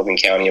in Sullivan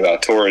County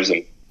about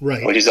tourism,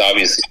 right, which is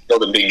obviously still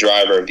the big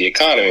driver of the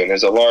economy. And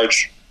there's a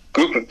large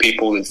group of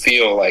people that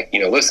feel like,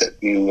 listen,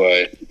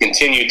 you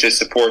continue to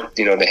support,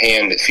 the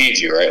hand that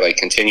feeds you, right? Like,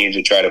 continue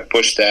to try to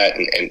push that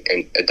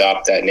and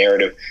adopt that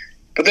narrative.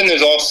 But then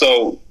there's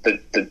also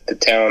the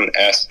town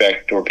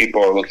aspect, where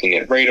people are looking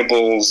at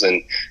rateables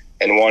and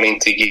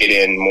wanting to get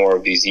in more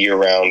of these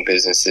year-round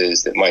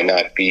businesses that might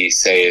not be,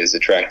 say, as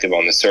attractive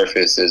on the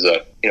surface as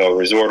a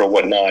resort or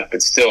whatnot,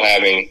 but still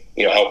having,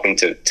 helping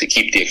to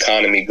keep the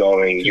economy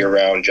going,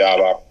 year-round job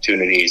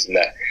opportunities and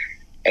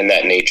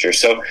that nature.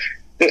 So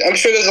I'm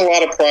sure there's a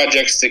lot of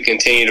projects to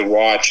continue to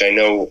watch. I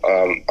know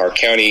our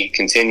county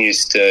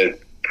continues to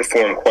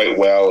perform quite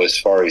well as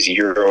far as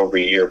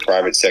year-over-year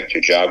private sector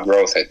job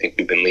growth. I think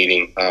we've been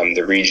leading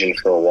the region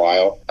for a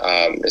while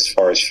as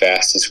far as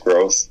fastest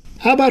growth.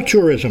 How about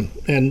tourism?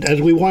 And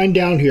as we wind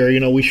down here,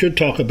 we should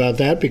talk about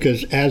that,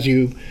 because as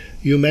you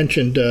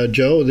mentioned,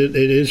 Joe, that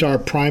it is our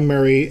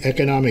primary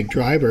economic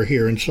driver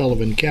here in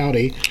Sullivan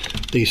County.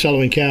 The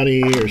Sullivan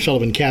County or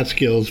Sullivan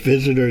Catskills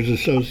Visitors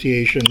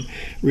Association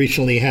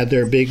recently had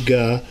their big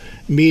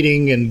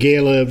meeting and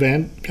gala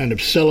event kind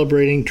of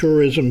celebrating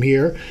tourism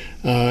here.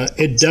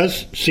 It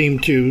does seem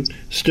to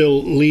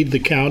still lead the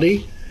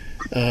county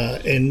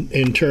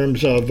in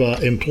terms of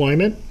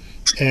employment,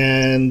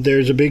 and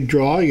there's a big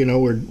draw.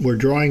 We're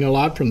drawing a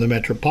lot from the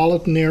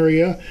metropolitan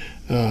area.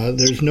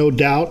 There's no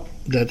doubt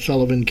that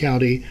Sullivan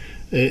County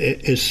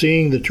is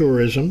seeing the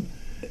tourism,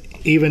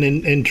 even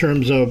in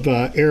terms of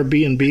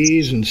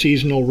Airbnbs and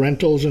seasonal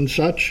rentals and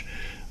such.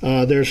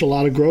 There's a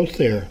lot of growth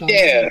there.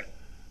 Yeah.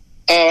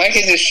 I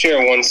can just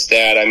share one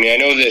stat. I mean, I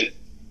know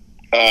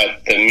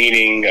that the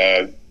meeting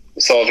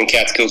Sullivan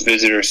Catskills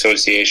Visitor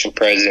Association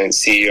President,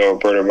 CEO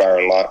Roberta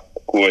Byron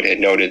Lockwood had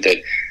noted that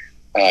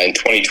in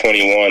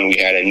 2021, we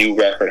had a new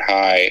record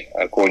high,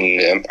 according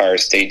to Empire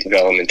State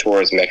Development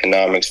Tourism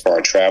Economics, for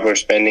our traveler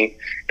spending.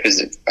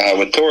 Because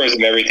with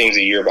tourism, everything's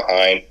a year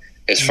behind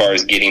as far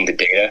as getting the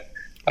data.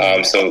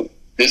 So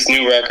this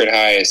new record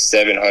high is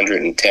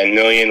 $710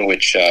 million,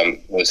 which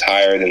was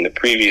higher than the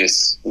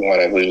previous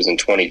one, I believe was in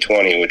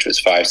 2020, which was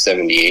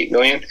 $578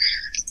 million.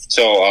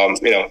 So,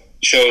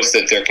 shows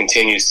that there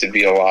continues to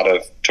be a lot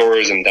of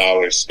tourism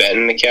dollars spent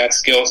in the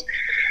Catskills.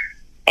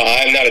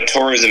 I'm not a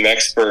tourism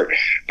expert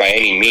by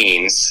any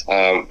means,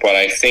 but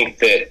I think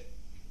that,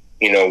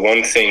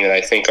 one thing that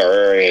I think our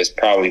area has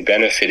probably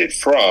benefited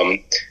from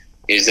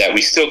is that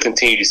we still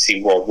continue to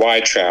see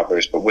worldwide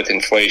travelers, but with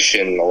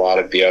inflation and a lot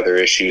of the other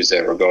issues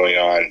that were going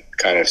on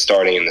kind of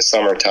starting in the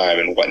summertime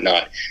and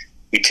whatnot,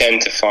 we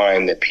tend to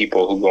find that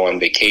people who go on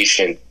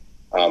vacation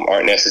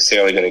aren't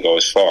necessarily going to go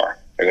as far.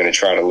 They're going to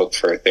try to look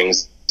for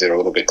things that are a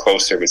little bit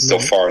closer, but still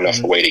far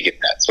enough away to get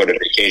that sort of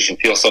vacation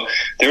feel. So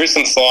there is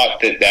some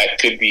thought that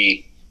could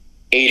be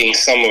aiding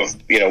some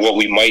of, what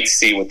we might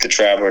see with the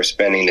traveler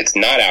spending that's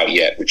not out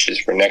yet, which is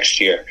for next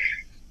year.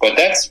 But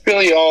that's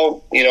really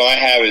all, I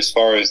have as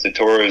far as the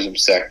tourism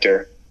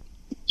sector.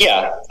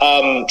 Yeah.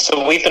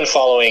 So we've been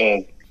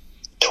following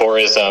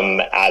tourism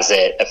as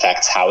it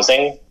affects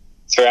housing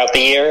throughout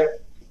the year.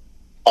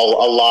 A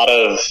lot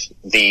of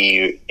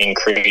the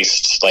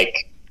increased,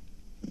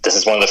 this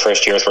is one of the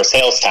first years where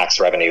sales tax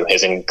revenue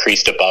has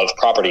increased above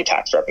property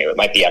tax revenue. It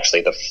might be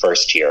actually the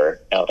first year,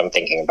 now that I'm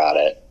thinking about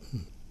it.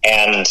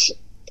 And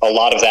a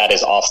lot of that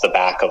is off the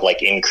back of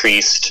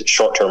increased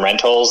short-term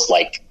rentals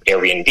like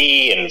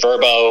Airbnb and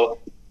Vrbo,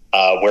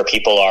 where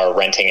people are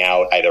renting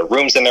out either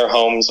rooms in their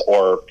homes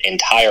or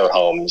entire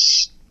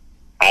homes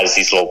as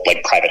these little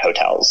private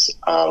hotels.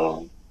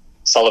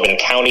 Sullivan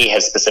County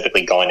has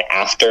specifically gone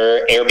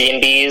after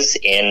Airbnbs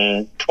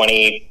in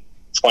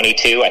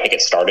 2022. I think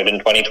it started in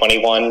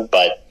 2021,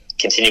 but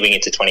continuing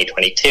into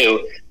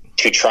 2022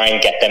 to try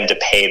and get them to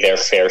pay their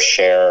fair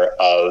share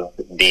of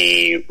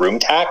the room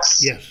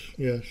tax.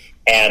 Yes.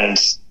 And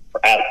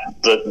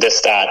this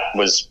stat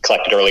was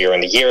collected earlier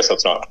in the year, so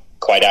it's not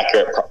quite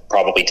accurate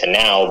probably to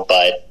now,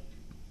 but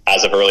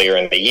as of earlier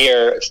in the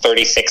year,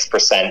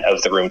 36%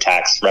 of the room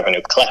tax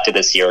revenue collected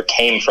this year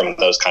came from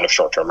those kind of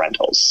short-term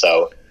rentals.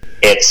 So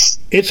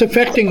it's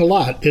affecting a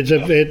lot.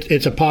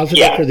 It's a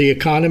positive for the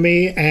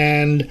economy,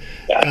 and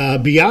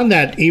beyond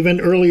that, even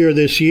earlier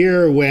this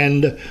year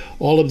when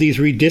all of these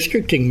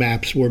redistricting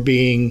maps were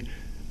being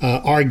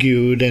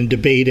argued and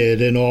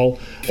debated and all,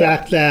 the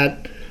fact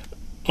that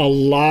a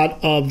lot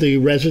of the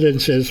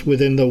residences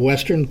within the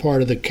western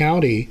part of the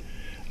county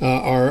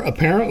are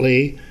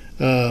apparently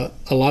a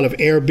lot of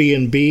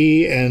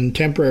Airbnb and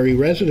temporary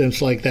residents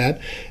like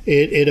that.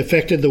 It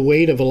affected the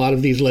weight of a lot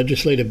of these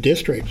legislative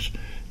districts.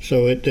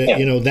 So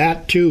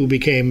that too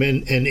became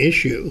an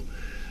issue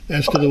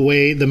as to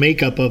the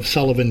makeup of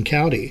Sullivan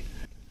County.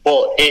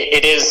 Well,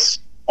 it is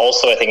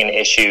also, I think, an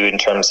issue in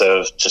terms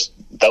of just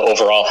the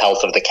overall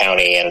health of the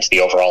county and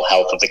the overall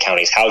health of the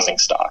county's housing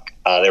stock.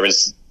 There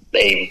was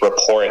a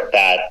report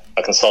that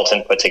a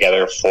consultant put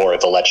together for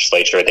the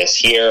legislature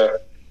this year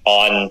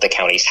on the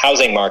county's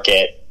housing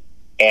market,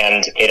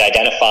 and it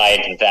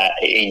identified that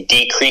a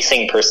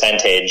decreasing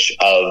percentage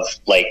of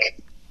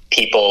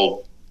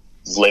people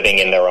living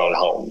in their own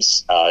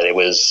homes. It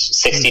was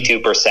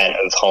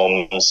 62% of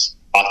homes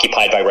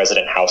occupied by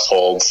resident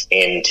households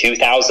in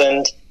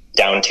 2000,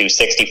 down to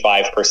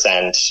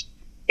 65%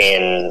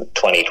 in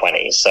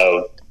 2020.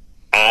 So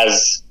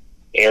as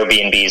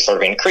Airbnb sort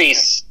of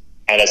increase,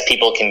 and as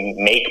people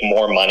can make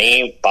more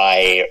money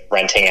by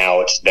renting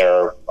out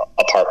their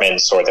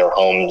apartments or their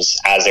homes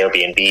as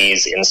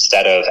Airbnbs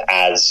instead of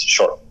as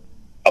short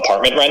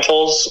apartment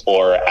rentals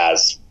or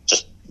as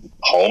just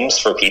homes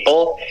for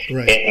people,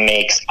 right, it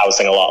makes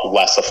housing a lot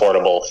less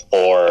affordable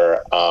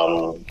for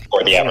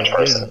the average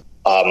person.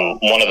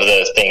 One of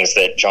the things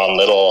that John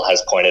Little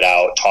has pointed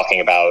out,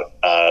 talking about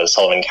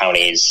Sullivan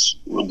County's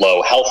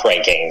low health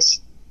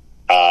rankings,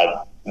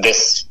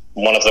 this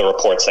one of the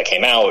reports that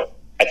came out,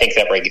 I think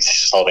that ranked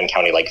Sullivan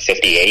County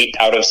 58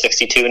 out of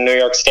 62 in New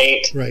York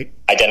State, right,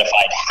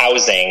 identified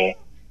housing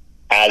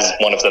as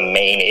one of the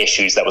main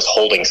issues that was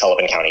holding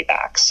Sullivan County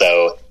back.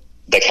 So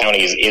the county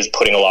is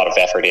putting a lot of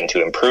effort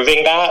into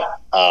improving that,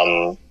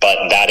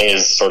 but that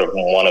is sort of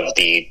one of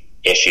the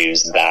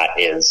issues that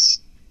is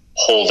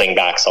holding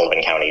back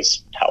Sullivan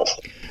County's health.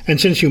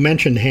 And since you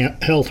mentioned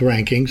health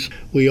rankings,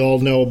 we all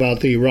know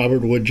about the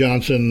Robert Wood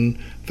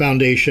Johnson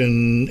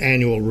Foundation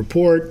annual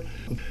report.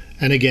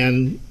 And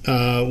again,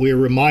 we're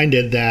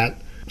reminded that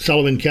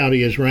Sullivan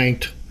County is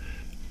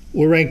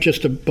we're ranked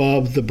just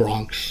above the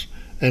Bronx,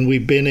 and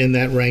we've been in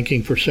that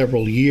ranking for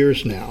several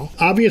years now.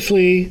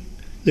 Obviously,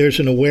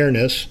 there's an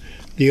awareness.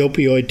 The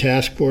Opioid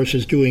Task Force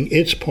is doing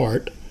its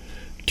part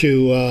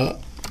to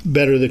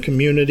better the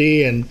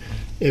community, and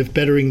if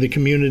bettering the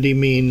community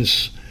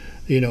means,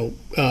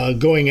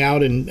 going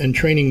out and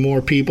training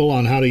more people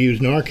on how to use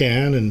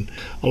Narcan and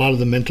a lot of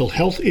the mental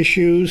health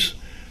issues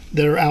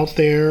that are out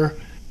there,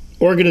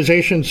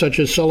 organizations such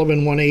as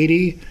Sullivan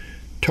 180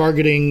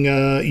 targeting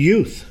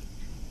youth,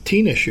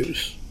 teen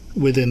issues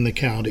within the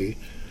county.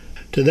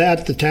 To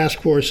that, the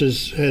task force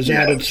has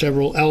added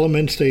several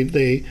elements.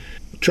 They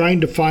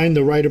trying to find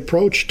the right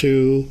approach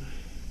to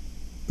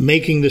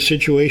making the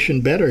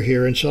situation better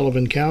here in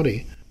Sullivan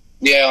County.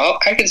 Yeah,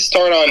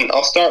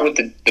 I'll start with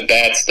the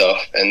bad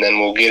stuff, and then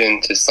we'll get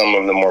into some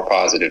of the more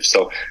positive.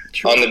 So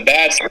on the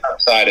bad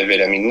side of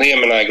it, I mean,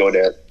 Liam and I go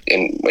there,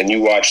 and when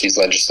you watch these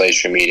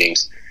legislature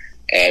meetings,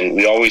 and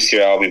we always hear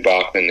Albie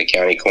Bachman, the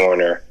county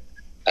coroner,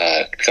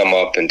 come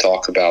up and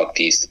talk about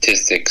the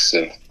statistics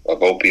of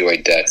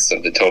opioid deaths,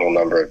 of the total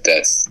number of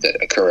deaths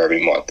that occur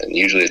every month. And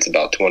usually it's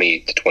about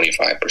 20 to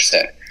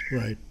 25%.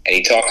 Right. And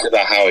he talks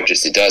about how it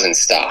doesn't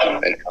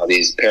stop, and how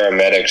these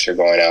paramedics are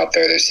going out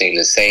there, they're seeing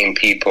the same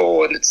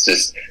people, and it's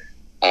just,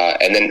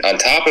 and then on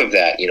top of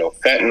that,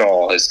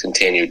 fentanyl has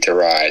continued to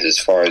rise as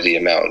far as the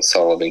amount in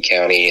Sullivan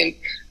County, and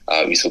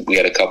we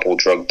had a couple of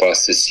drug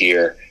busts this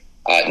year.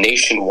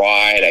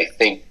 Nationwide, I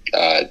think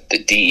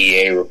the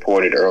DEA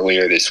reported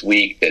earlier this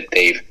week that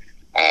they've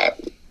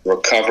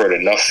recovered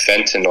enough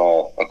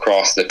fentanyl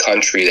across the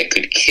country that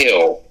could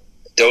kill,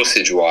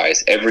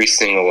 dosage-wise, every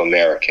single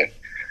American.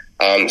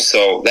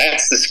 So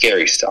that's the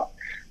scary stuff.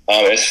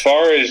 As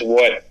far as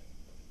what,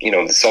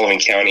 the Sullivan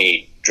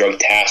County Drug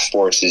Task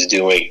Force is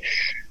doing,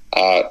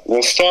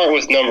 we'll start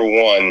with number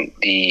one.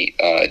 The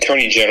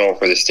Attorney General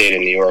for the state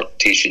of New York,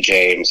 Tisha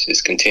James,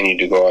 has continued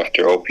to go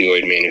after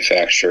opioid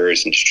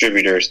manufacturers and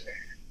distributors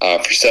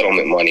for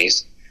settlement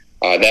monies.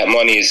 That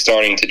money is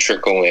starting to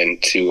trickle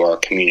into our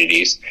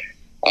communities.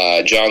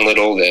 John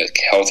Little, the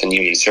Health and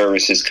Human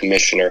Services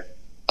Commissioner,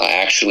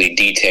 actually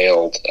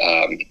detailed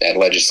at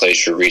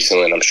legislature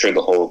recently, and I'm sure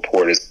the whole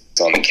report is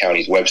on the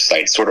county's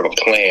website, sort of a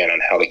plan on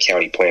how the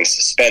county plans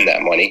to spend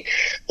that money.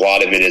 A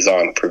lot of it is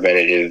on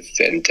preventative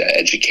and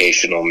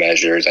educational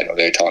measures. I know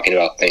they're talking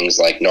about things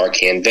like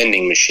Narcan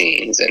vending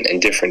machines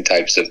and different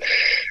types of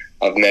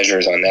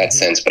measures on that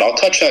sense. But I'll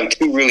touch on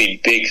two really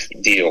big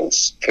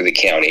deals for the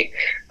county.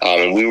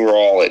 And we were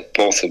all at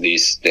both of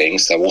these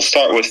things. We'll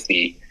start with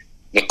the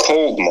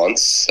cold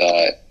months.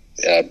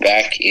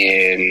 Back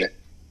in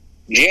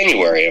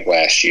January of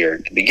last year,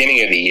 at the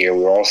beginning of the year,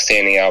 we were all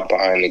standing out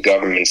behind the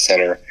government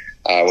center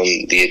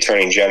when the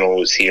Attorney General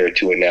was here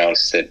to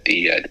announce that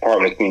the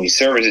Department of Community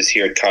Services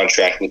here had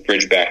contracted with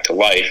Bridge Back to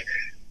Life,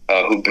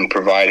 who've been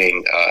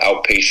providing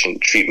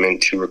outpatient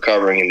treatment to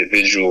recovering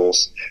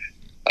individuals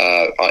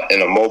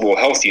in a mobile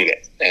health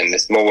unit. And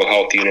this mobile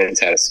health unit has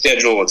had a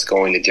schedule. It's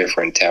going to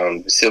different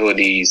town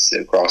facilities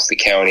across the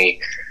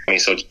county.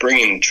 So it's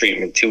bringing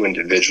treatment to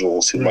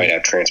individuals who might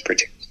have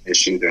transportation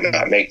issues or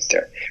not make it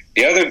there.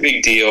 The other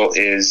big deal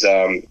is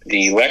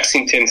the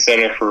Lexington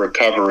Center for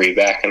Recovery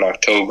back in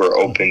October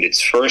opened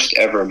its first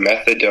ever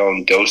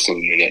methadone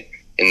dosing unit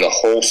in the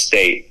whole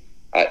state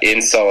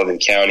in Sullivan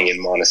County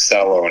in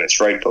Monticello, and it's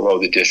right below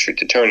the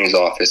district attorney's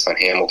office on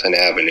Hamilton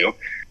Avenue.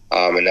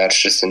 And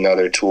that's just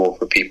another tool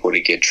for people to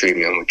get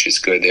treatment, which is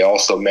good. They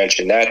also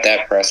mentioned at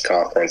that press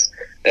conference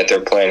that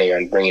they're planning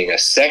on bringing a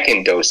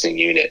second dosing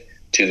unit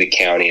to the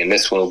county, and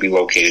this one will be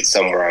located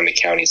somewhere on the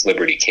county's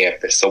Liberty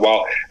campus. So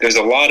while there's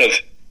a lot of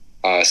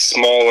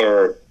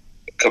smaller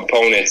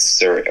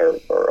components or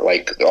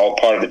like all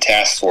part of the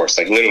task force,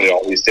 like literally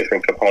all these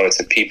different components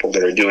of people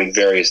that are doing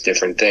various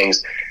different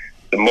things,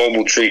 the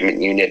mobile treatment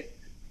unit,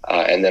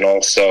 and then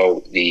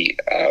also the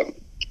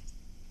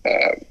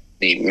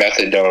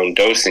methadone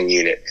dosing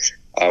unit,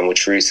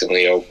 which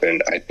recently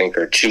opened, I think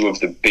are two of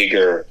the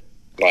bigger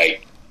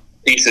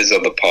pieces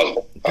of the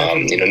puzzle.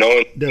 No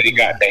one really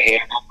got the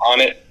handle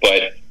on it,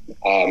 but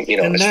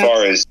as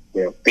far as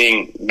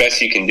being best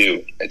you can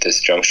do at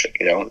this juncture,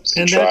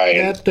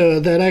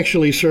 that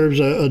actually serves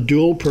a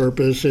dual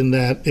purpose in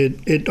that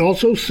it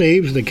also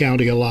saves the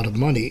county a lot of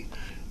money.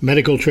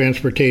 Medical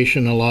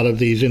transportation, a lot of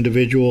these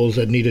individuals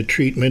that needed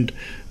treatment,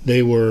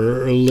 they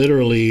were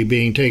literally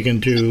being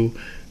taken to,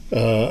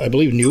 I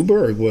believe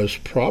Newburgh was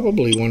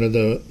probably one of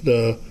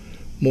the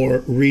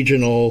more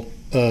regional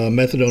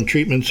methadone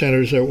treatment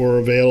centers that were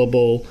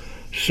available.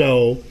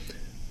 So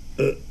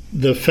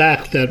the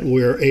fact that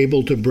we're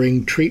able to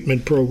bring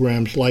treatment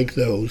programs like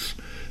those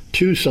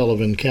to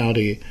Sullivan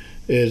County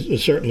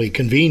is certainly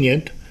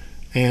convenient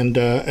and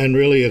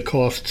really a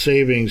cost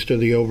savings to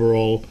the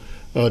overall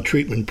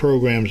treatment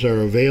programs that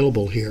are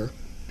available here.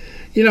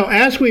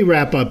 As we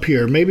wrap up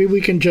here, maybe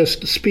we can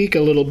just speak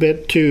a little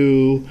bit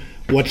to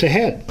what's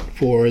ahead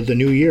for the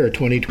new year,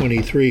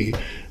 2023,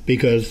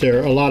 because there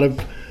are a lot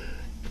of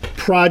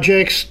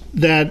projects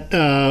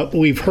that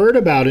we've heard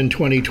about in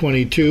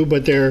 2022,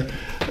 but they're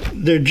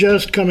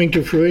just coming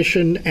to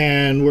fruition,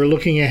 and we're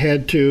looking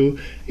ahead to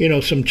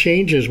some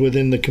changes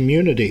within the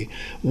community.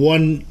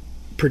 One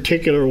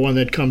particular one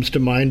that comes to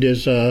mind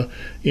is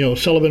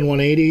Sullivan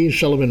 180,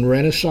 Sullivan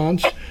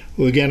Renaissance,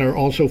 who again are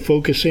also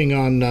focusing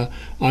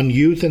on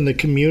youth in the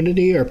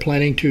community, are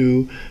planning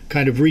to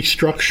kind of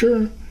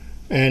restructure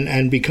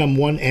and become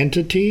one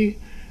entity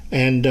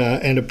and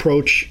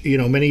approach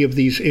many of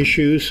these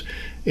issues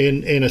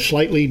in a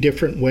slightly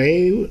different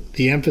way.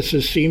 The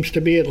emphasis seems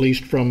to be, at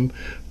least from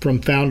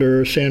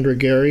founder Sandra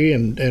Gary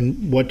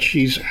and what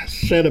she's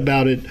said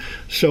about it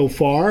so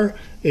far,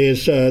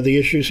 is the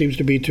issue seems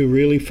to be to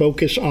really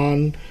focus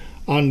on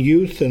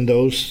youth and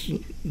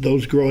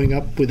those growing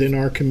up within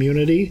our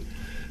community.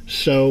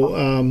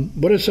 So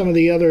what are some of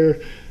the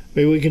other,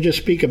 maybe we can just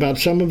speak about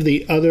some of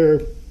the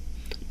other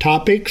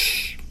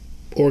topics,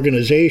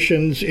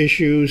 organizations,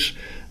 issues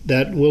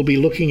that we'll be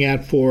looking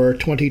at for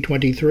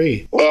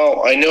 2023?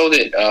 Well, I know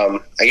that,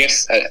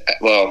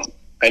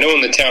 I know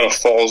in the town of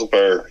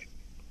Fallsburg,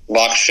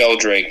 Loch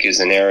Sheldrake is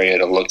an area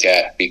to look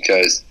at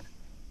because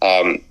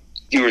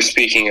you were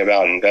speaking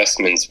about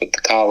investments with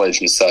the college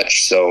and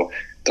such. So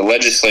the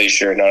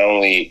legislature not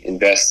only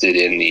invested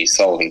in the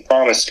Sullivan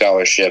Promise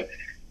Scholarship,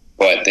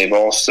 but they've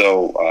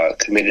also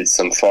committed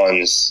some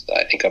funds,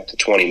 I think up to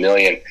 $20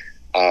 million,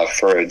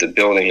 for the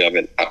building of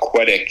an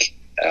aquatic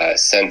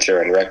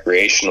center and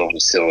recreational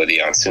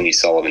facility on SUNY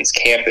Sullivan's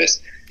campus,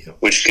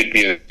 which could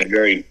be a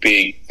very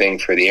big thing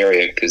for the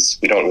area because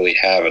we don't really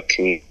have a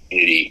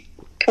community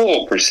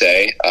pool per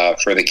se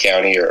for the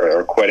county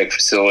or aquatic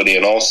facility.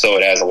 And also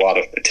it has a lot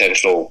of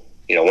potential.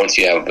 Once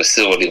you have a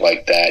facility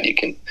like that, you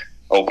can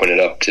open it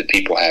up to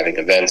people having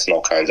events and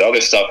all kinds of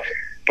other stuff.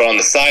 But on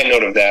the side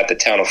note of that, the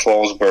town of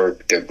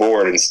Fallsburg, their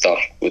board and stuff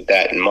with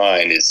that in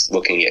mind is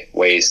looking at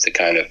ways to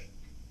kind of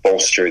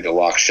bolster the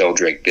Loch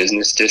Sheldrake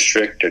business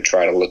district or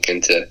try to look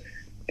into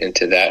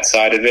that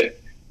side of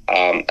it.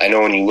 I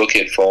know when you look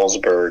at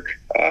Fallsburg,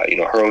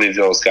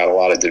 Hurleyville's got a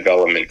lot of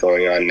development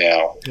going on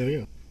now.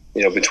 Oh,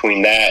 yeah.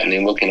 Between that and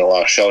then looking at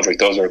Loch Sheldrake,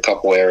 those are a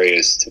couple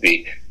areas to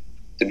be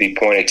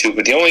pointed to.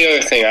 But the only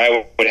other thing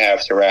I would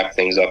have to wrap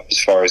things up, as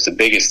far as the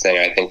biggest thing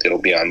I think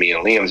that'll be on me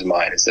and Liam's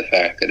mind, is the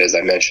fact that, as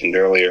I mentioned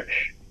earlier,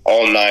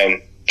 all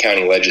 9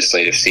 county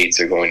legislative seats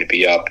are going to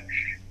be up.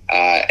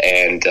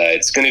 And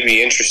it's going to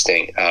be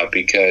interesting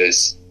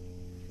because,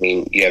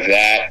 you have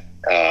that,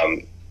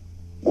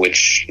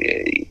 which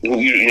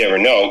you never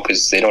know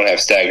because they don't have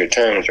staggered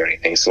terms or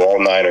anything. So all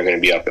 9 are going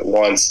to be up at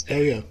once. Oh,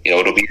 yeah.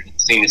 It'll be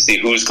interesting to see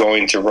who's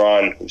going to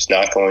run, who's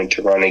not going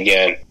to run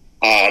again.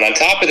 And on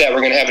top of that, we're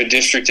going to have a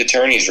district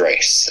attorney's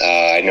race.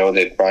 I know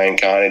that Brian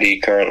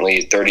Conity,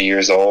 currently 30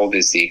 years old,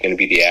 is going to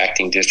be the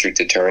acting district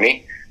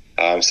attorney.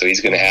 So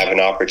he's going to have an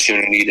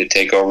opportunity to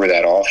take over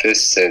that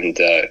office and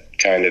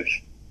kind of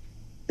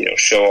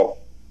show up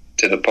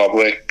to the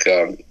public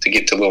to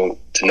get to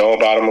know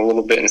about him a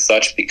little bit and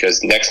such,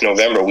 because next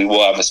November we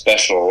will have a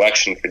special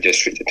election for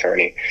district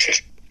attorney.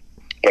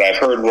 But I've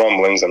heard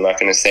rumblings, I'm not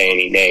going to say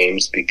any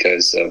names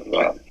because of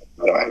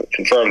I haven't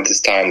confirmed this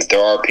time, that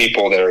there are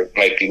people that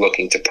might be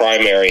looking to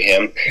primary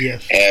him.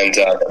 Yes. And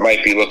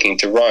might be looking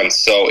to run.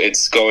 So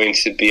it's going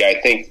to be,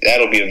 I think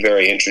that'll be a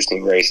very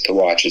interesting race to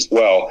watch as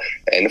well.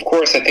 And of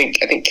course, I think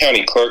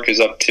county clerk is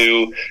up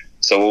too.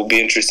 So it will be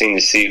interesting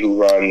to see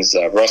who runs.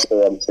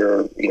 Russell, I'm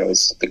sure,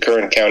 is the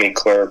current county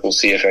clerk. We'll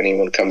see if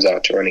anyone comes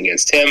out to run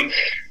against him.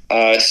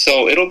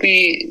 So it'll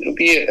be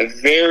a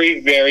very,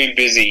 very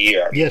busy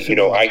year. Yes,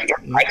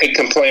 I could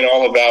complain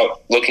all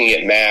about looking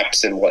at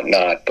maps and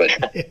whatnot, but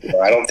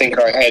I don't think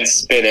our heads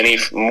spin any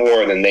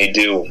more than they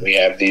do when we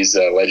have these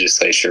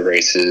legislature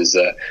races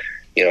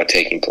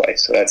taking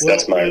place. So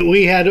that's my.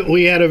 We had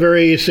a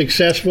very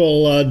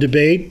successful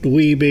debate.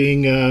 We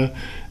being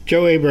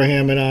Joe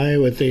Abraham and I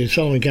with the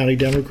Sullivan County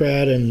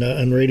Democrat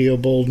and Radio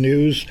Bold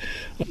News.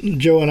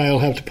 Joe and I will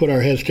have to put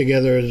our heads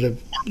together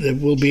that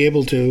we'll be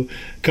able to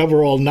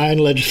cover all 9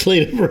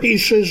 legislative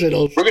races. We're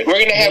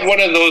going to have one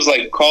of those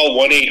call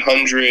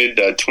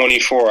 1-800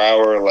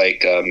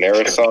 24-hour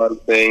marathon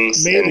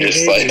things. Maybe, and just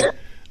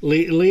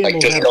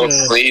Liam just don't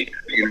sleep.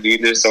 You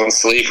just don't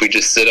sleep. We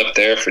just sit up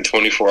there for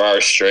 24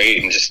 hours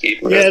straight and just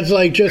keep. Yeah,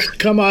 it's just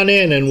come on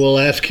in and we'll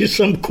ask you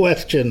some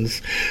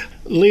questions.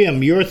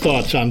 Liam, your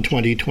thoughts on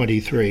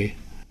 2023?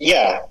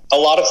 Yeah, a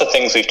lot of the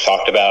things we've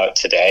talked about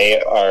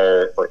today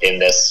or in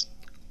this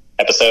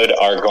episode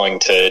are going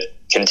to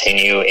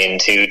continue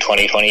into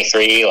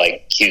 2023,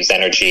 like Hughes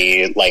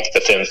Energy, like the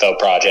FIMFO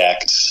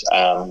project.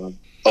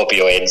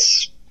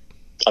 Opioids,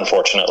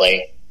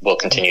 unfortunately, will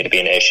continue to be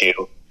an issue.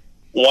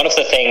 One of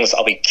the things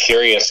I'll be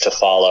curious to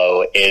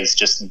follow is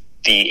just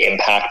the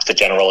impact the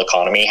general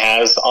economy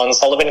has on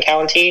Sullivan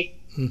County.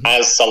 Mm-hmm.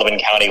 As Sullivan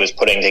County was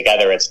putting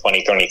together its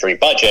 2023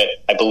 budget,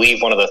 I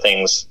believe one of the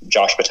things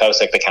Josh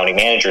Potosik, the county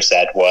manager,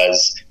 said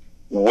was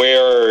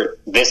where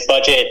this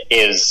budget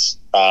is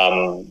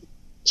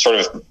sort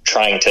of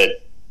trying to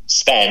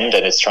spend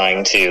and it's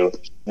trying to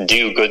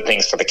do good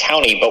things for the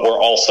county, but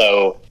we're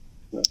also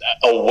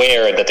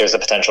aware that there's a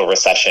potential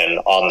recession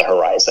on the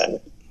horizon.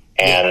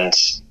 And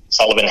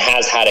Sullivan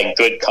has had a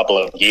good couple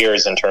of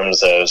years in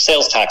terms of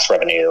sales tax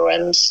revenue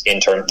and in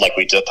terms, like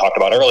we just talked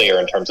about earlier,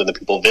 in terms of the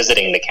people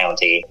visiting the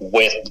county.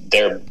 With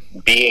there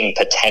being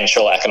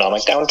potential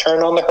economic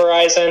downturn on the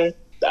horizon,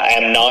 I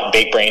am not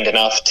big-brained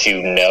enough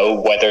to know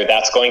whether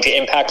that's going to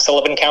impact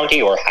Sullivan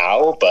County or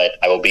how, but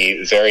I will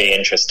be very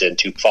interested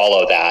to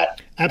follow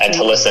that. Absolutely. And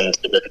to listen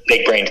to the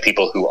big-brained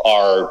people who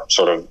are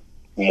sort of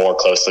more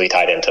closely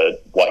tied into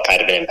what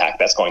kind of an impact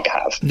that's going to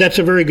have. That's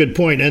a very good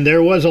point. And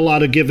there was a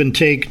lot of give and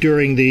take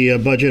during the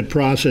budget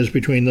process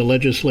between the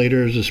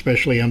legislators,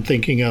 especially I'm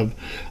thinking of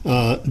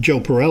Joe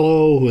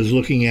Perello, who is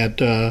looking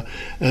at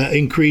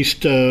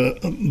increased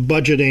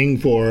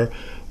budgeting for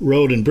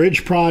road and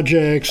bridge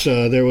projects.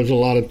 There was a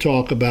lot of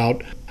talk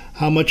about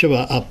how much of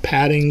a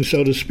padding,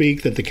 so to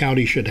speak, that the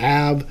county should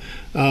have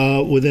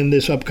within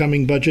this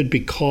upcoming budget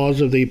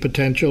because of the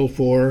potential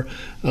for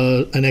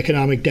an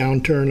economic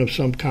downturn of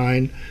some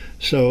kind.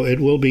 So it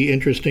will be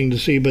interesting to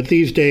see. But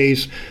these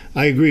days,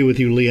 I agree with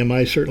you, Liam.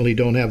 I certainly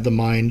don't have the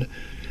mind.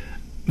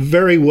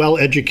 Very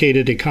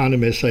well-educated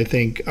economists, I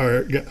think,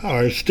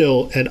 are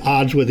still at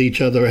odds with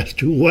each other as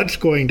to what's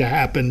going to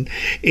happen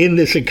in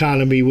this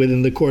economy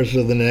within the course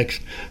of the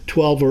next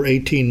 12 or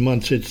 18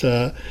 months.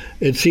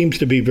 It seems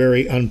to be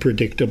very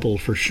unpredictable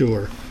for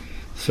sure.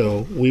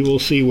 So we will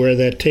see where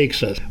that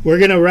takes us. We're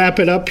going to wrap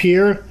it up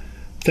here.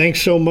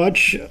 Thanks so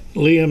much,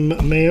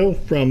 Liam Mayo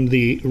from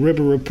the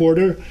River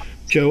Reporter,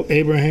 Joe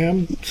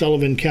Abraham,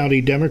 Sullivan County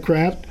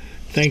Democrat.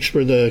 Thanks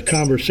for the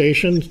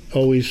conversation.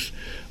 Always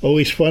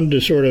fun to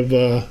sort of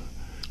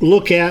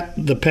look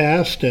at the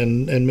past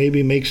and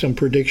maybe make some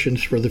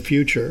predictions for the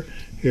future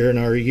here in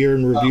our year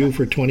in review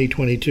for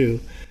 2022.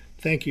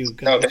 Thank you,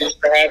 guys.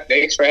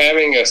 Thanks for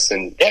having us,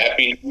 and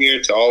Happy New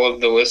Year to all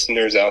of the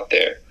listeners out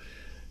there.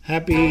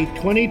 Happy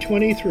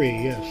 2023,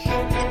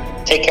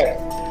 yes. Take care.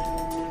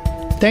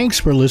 Thanks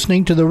for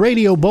listening to the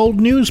Radio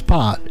Bold News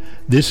Pod.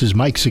 This is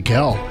Mike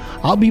Sickell.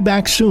 I'll be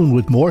back soon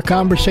with more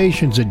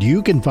conversations that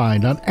you can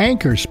find on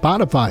Anchor,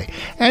 Spotify,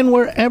 and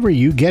wherever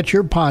you get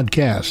your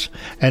podcasts,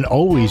 and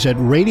always at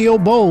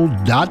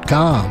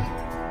radiobold.com.